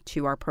them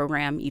to our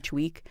program each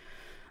week.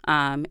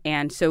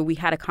 And so we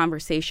had a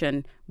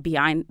conversation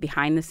behind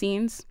the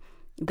scenes.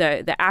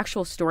 The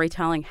actual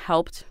storytelling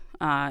helped,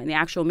 and the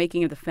actual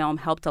making of the film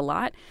helped a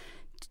lot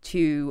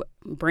to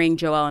bring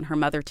Joelle and her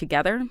mother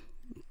together.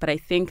 But I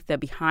think the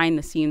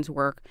behind-the-scenes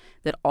work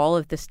that all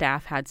of the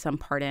staff had some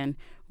part in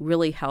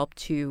really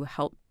helped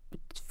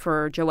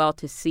for Joelle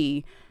to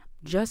see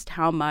just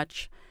how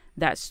much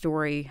that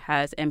story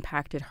has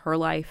impacted her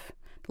life,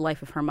 the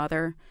life of her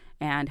mother,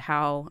 and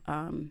how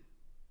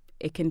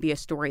it can be a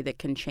story that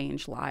can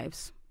change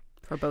lives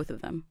for both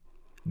of them.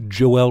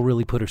 Joelle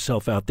really put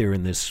herself out there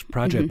in this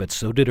project, but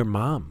so did her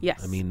mom.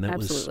 Yes, I mean, that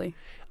absolutely.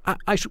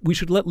 We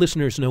should let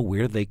listeners know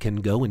where they can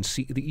go and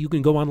see. You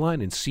can go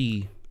online and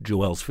see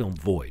Joelle's film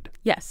Void.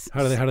 Yes.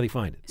 How do they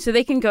find it? So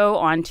they can go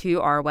onto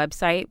our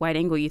website, Wide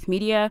Angle Youth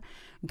Media,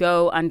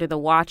 go under the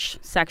watch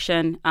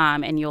section,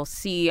 and you'll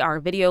see our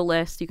video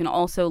list. You can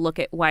also look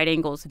at Wide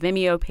Angle's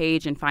Vimeo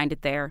page and find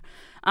it there,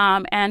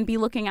 and be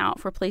looking out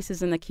for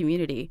places in the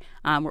community.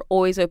 We're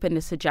always open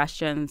to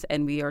suggestions,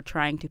 and we are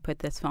trying to put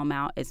this film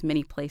out as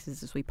many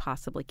places as we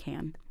possibly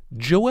can.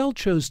 Joelle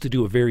chose to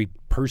do a very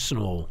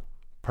personal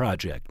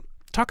project.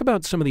 Talk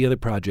about some of the other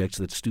projects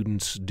that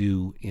students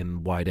do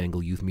in Wide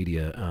Angle Youth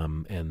Media,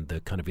 and the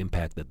kind of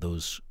impact that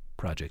those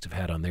projects have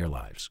had on their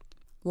lives.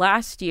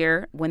 Last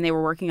year, when they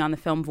were working on the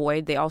film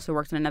Void, they also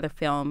worked on another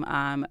film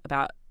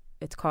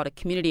it's called A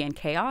Community in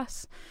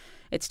Chaos.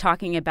 It's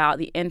talking about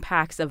the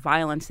impacts of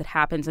violence that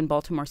happens in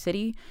Baltimore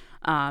City,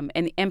 and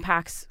the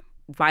impacts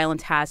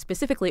violence has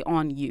specifically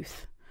on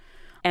youth.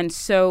 And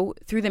so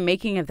through the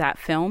making of that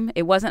film,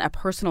 it wasn't a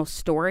personal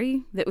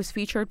story that was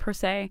featured per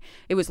se.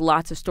 It was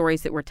lots of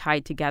stories that were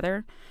tied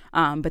together.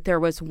 But there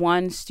was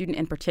one student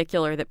in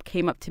particular that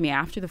came up to me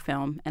after the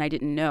film, and I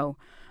didn't know,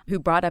 who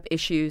brought up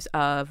issues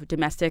of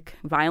domestic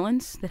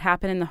violence that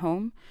happened in the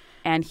home.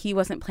 And he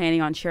wasn't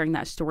planning on sharing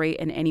that story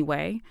in any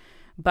way.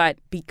 But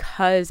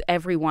because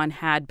everyone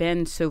had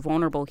been so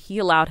vulnerable, he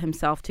allowed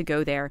himself to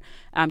go there,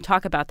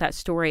 talk about that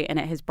story, and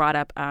it has brought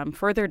up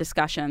further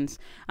discussions.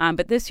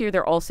 But this year,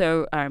 they're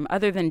also,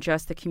 other than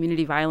just the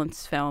community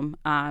violence film,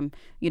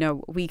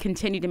 we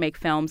continue to make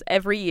films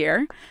every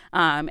year,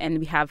 and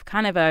we have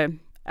kind of a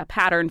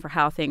pattern for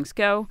how things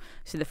go.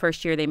 So the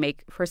first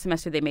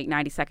semester they make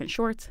 90-second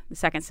shorts. The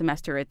second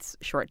semester it's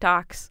short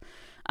docs.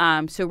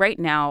 So right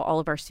now, all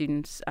of our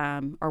students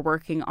are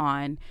working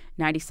on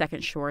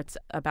 90-second shorts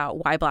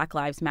about why Black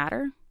Lives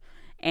Matter.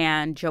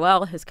 And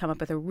Joelle has come up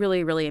with a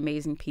really, really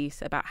amazing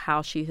piece about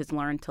how she has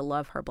learned to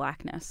love her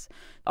Blackness.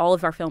 All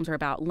of our films are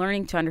about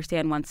learning to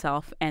understand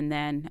oneself and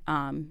then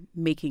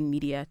making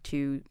media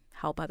to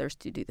help others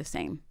to do the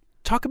same.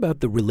 Talk about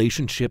the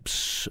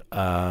relationships,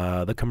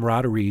 the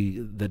camaraderie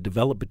that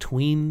develop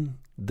between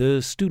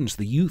the students,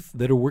 the youth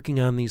that are working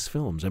on these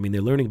films. I mean,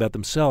 they're learning about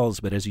themselves,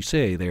 but as you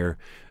say, they're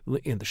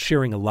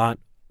sharing a lot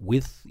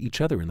with each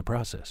other in the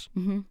process.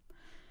 Mm-hmm.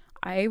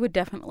 I would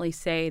definitely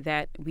say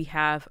that we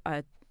have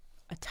a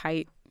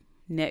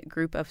tight-knit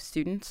group of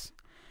students.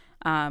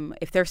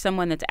 If there's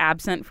someone that's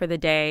absent for the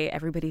day,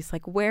 everybody's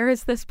like, where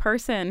is this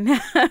person?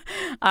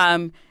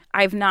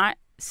 I've not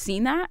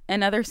seen that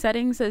in other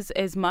settings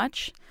as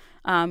much.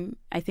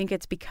 I think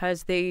it's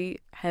because they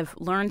have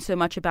learned so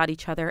much about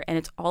each other, and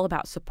it's all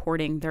about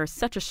supporting. There's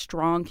such a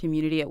strong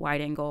community at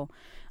Wide Angle,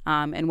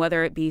 and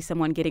whether it be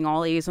someone getting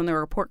all A's on their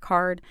report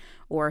card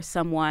or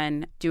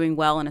someone doing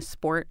well in a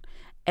sport,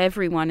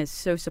 everyone is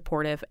so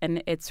supportive,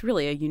 and it's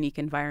really a unique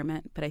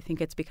environment. But I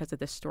think it's because of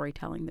the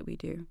storytelling that we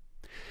do.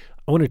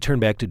 I want to turn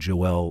back to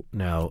Joelle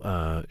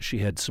now. She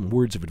had some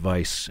words of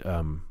advice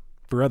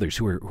for others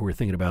who are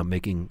thinking about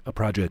making a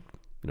project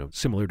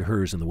similar to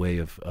hers in the way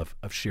of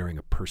sharing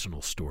a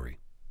personal story.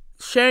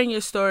 Sharing your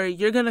story,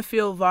 you're going to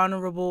feel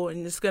vulnerable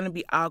and it's going to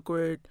be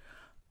awkward.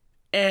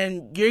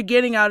 And you're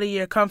getting out of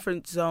your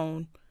comfort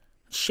zone,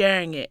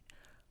 sharing it.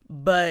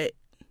 But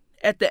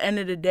at the end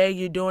of the day,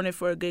 you're doing it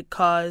for a good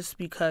cause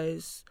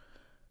because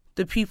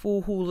the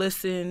people who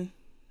listen,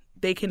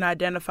 they can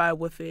identify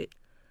with it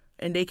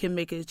and they can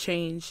make a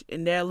change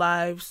in their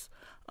lives,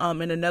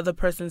 in another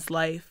person's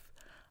life.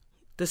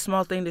 The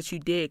small thing that you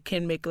did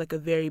can make like a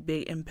very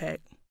big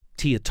impact.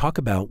 Tia, talk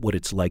about what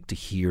it's like to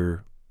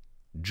hear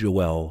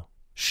Joelle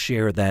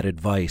share that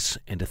advice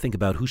and to think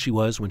about who she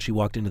was when she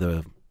walked into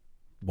the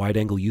Wide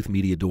Angle Youth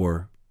Media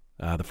door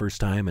the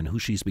first time and who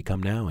she's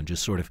become now and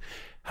just sort of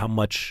how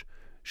much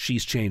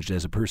she's changed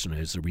as a person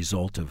as a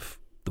result of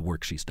the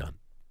work she's done.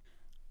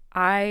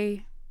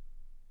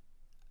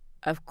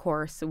 Of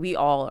course, we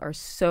all are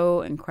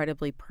so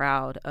incredibly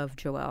proud of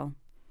Joelle.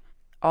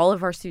 All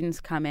of our students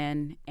come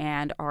in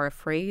and are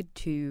afraid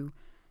to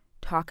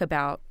talk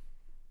about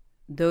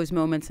those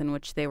moments in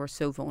which they were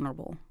so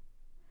vulnerable.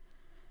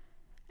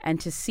 And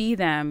to see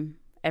them,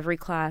 every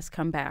class,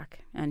 come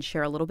back and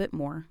share a little bit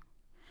more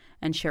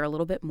and share a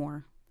little bit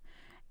more.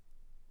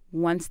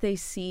 Once they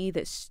see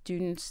that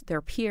students,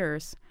 their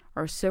peers,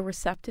 are so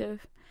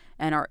receptive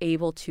and are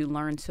able to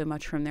learn so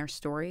much from their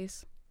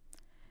stories,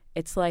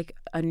 it's like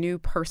a new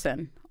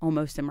person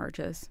almost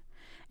emerges.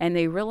 And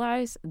they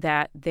realize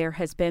that there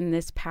has been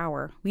this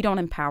power. We don't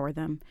empower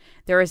them.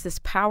 There is this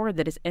power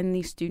that is in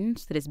these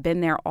students that has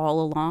been there all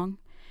along,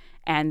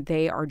 and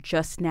they are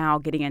just now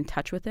getting in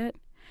touch with it.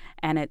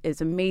 And it is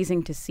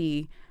amazing to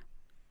see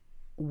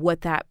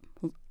what that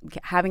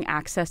having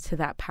access to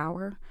that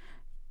power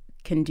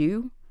can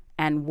do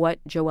and what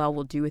Joelle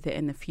will do with it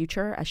in the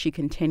future as she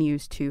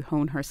continues to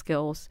hone her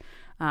skills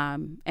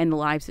and the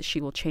lives that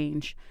she will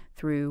change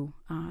through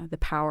the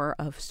power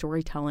of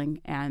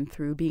storytelling and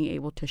through being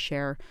able to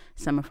share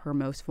some of her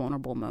most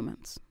vulnerable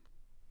moments.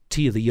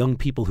 Tia, the young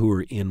people who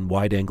are in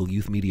Wide Angle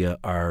Youth Media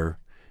are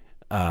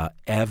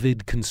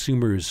avid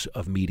consumers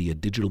of media,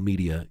 digital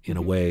media, in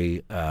a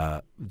way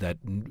that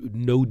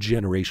no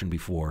generation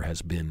before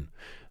has been.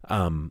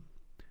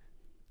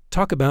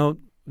 Talk about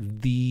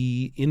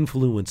the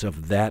influence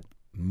of that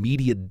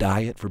media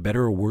diet, for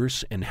better or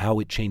worse, and how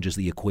it changes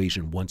the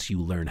equation once you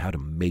learn how to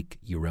make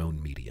your own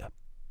media.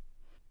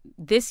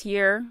 This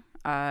year,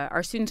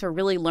 our students are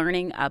really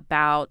learning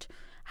about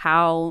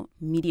how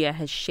media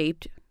has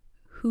shaped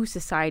who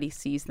society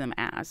sees them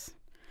as.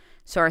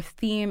 So our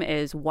theme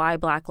is why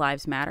Black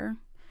Lives Matter.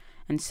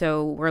 And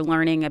so we're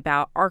learning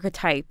about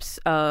archetypes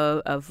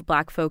of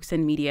Black folks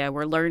in media.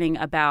 We're learning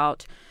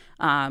about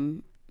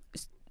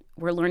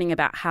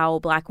how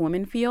Black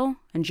women feel.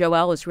 And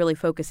Joelle is really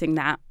focusing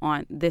that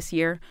on this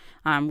year,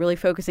 really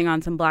focusing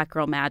on some Black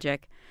girl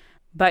magic.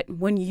 But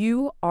when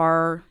you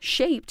are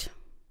shaped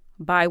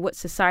by what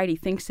society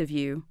thinks of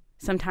you,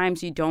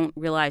 sometimes you don't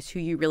realize who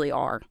you really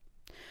are.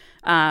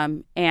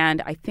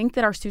 And I think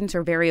that our students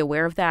are very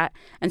aware of that.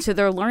 And so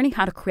they're learning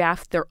how to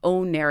craft their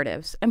own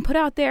narratives and put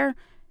out there,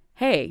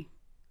 hey,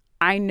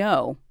 I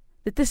know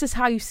that this is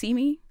how you see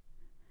me,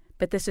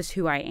 but this is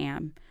who I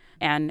am.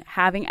 And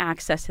having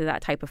access to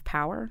that type of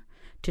power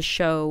to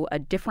show a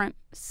different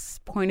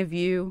point of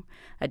view,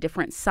 a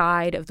different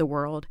side of the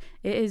world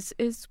is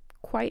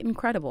quite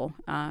incredible.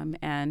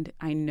 And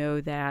I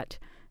know that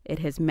it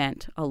has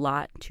meant a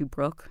lot to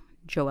Brooke,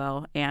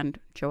 Joelle, and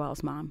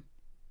Joelle's mom.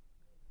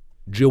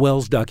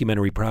 Joelle's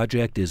documentary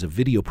project is a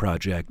video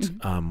project.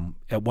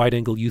 At Wide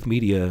Angle Youth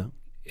Media,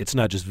 it's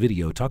not just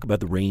video. Talk about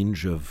the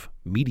range of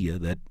media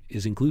that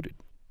is included.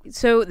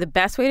 So the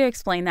best way to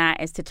explain that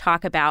is to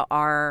talk about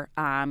our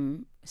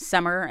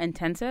summer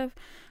intensive.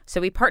 So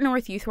we partner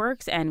with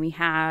YouthWorks, and we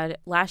had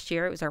last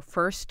year, it was our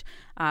first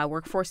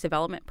workforce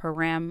development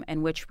program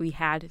in which we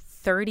had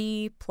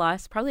 30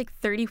 plus, probably like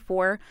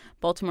 34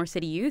 Baltimore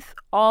City youth,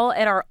 all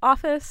at our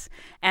office.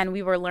 And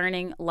we were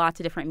learning lots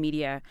of different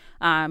media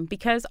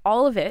because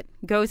all of it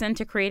goes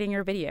into creating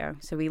your video.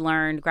 So we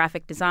learned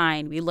graphic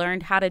design. We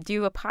learned how to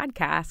do a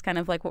podcast, kind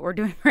of like what we're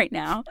doing right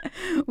now.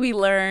 We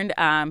learned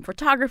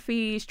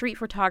photography, street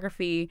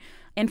photography,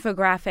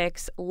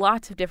 infographics,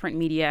 lots of different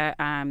media,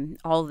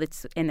 all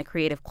that's in the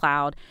Creative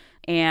Cloud,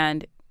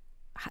 and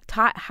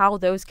taught how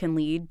those can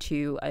lead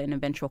to an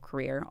eventual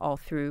career all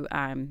through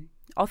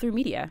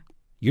media.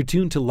 You're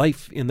tuned to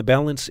Life in the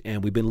Balance,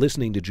 and we've been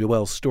listening to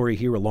Joelle's story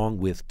here along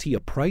with Tia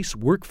Price,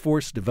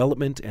 Workforce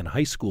Development and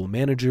High School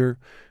Manager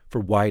for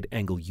Wide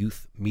Angle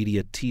Youth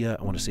Media. Tia,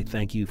 I want to say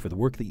thank you for the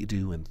work that you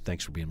do, and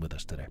thanks for being with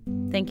us today.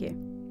 Thank you.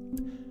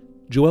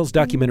 Joelle's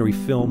documentary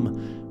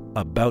film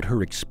about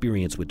her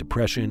experience with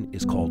depression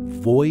is called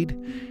Void,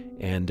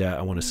 and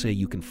I want to say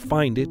you can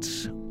find it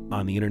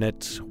on the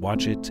internet.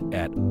 Watch it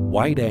at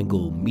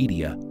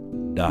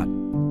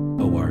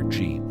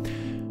wideanglemedia.org.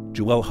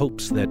 Joelle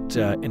hopes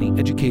that any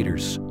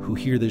educators who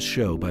hear this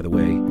show, by the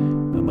way,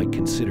 might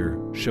consider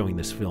showing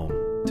this film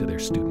to their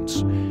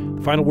students.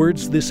 The final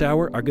words this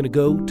hour are going to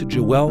go to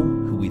Joelle,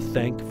 who we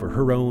thank for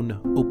her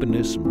own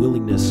openness and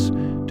willingness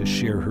to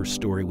share her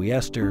story. We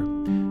asked her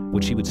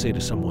what she would say to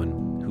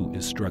someone who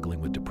is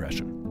struggling with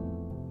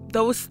depression.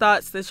 Those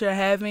thoughts that you're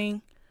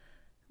having,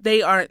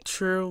 they aren't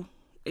true.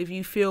 If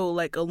you feel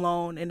like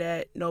alone and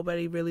that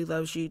nobody really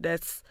loves you,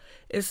 it's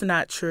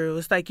not true.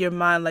 It's like your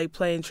mind like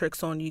playing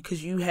tricks on you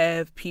because you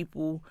have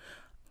people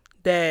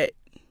that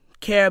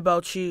care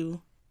about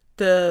you.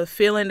 The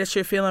feeling that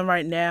you're feeling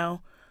right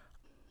now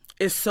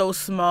is so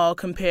small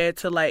compared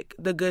to like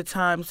the good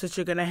times that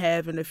you're going to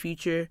have in the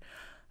future,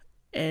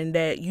 and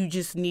that you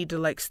just need to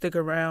like stick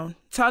around.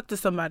 Talk to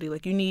somebody.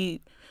 Like you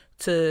need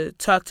to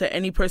talk to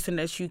any person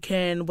that you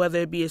can, whether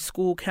it be a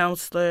school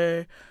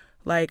counselor,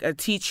 like a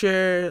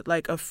teacher,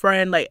 like a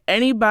friend, like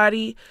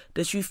anybody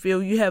that you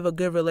feel you have a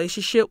good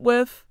relationship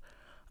with.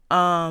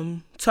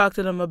 Talk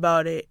to them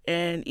about it.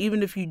 And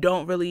even if you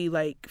don't really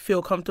like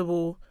feel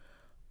comfortable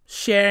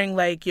sharing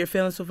like your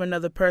feelings with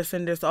another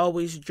person, there's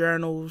always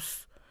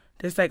journals.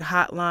 There's like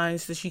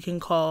hotlines that you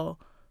can call.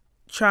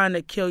 Trying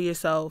to kill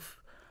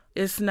yourself,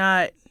 it's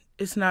not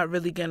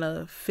really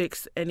gonna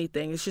fix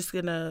anything. It's just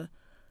gonna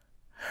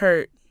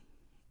hurt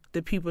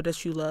the people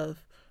that you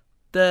love.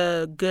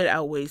 The good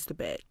outweighs the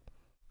bad.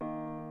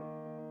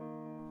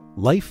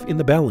 Life in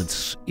the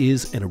Balance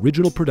is an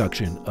original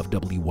production of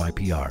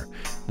WYPR.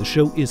 The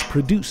show is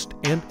produced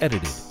and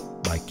edited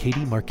by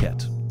Katie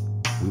Marquette.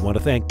 We want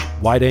to thank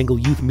Wide Angle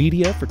Youth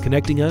Media for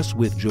connecting us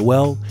with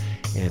Joelle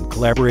and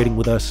collaborating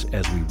with us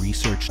as we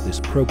research this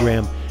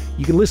program.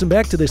 You can listen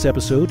back to this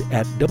episode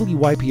at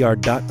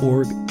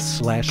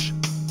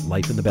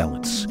wypr.org/Life in the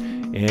Balance.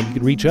 And you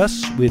can reach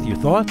us with your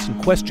thoughts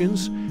and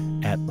questions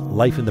at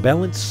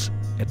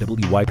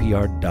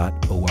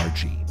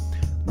lifeinthebalance@wypr.org.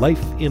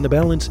 Life in the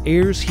Balance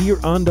airs here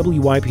on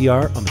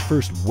WYPR on the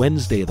first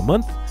Wednesday of the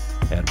month.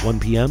 at 1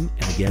 p.m.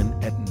 and again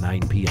at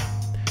 9 p.m.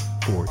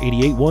 For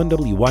 88.1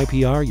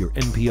 WYPR, your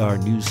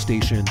NPR news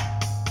station,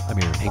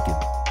 I'm Aaron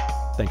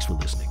Hinkin. Thanks for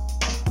listening.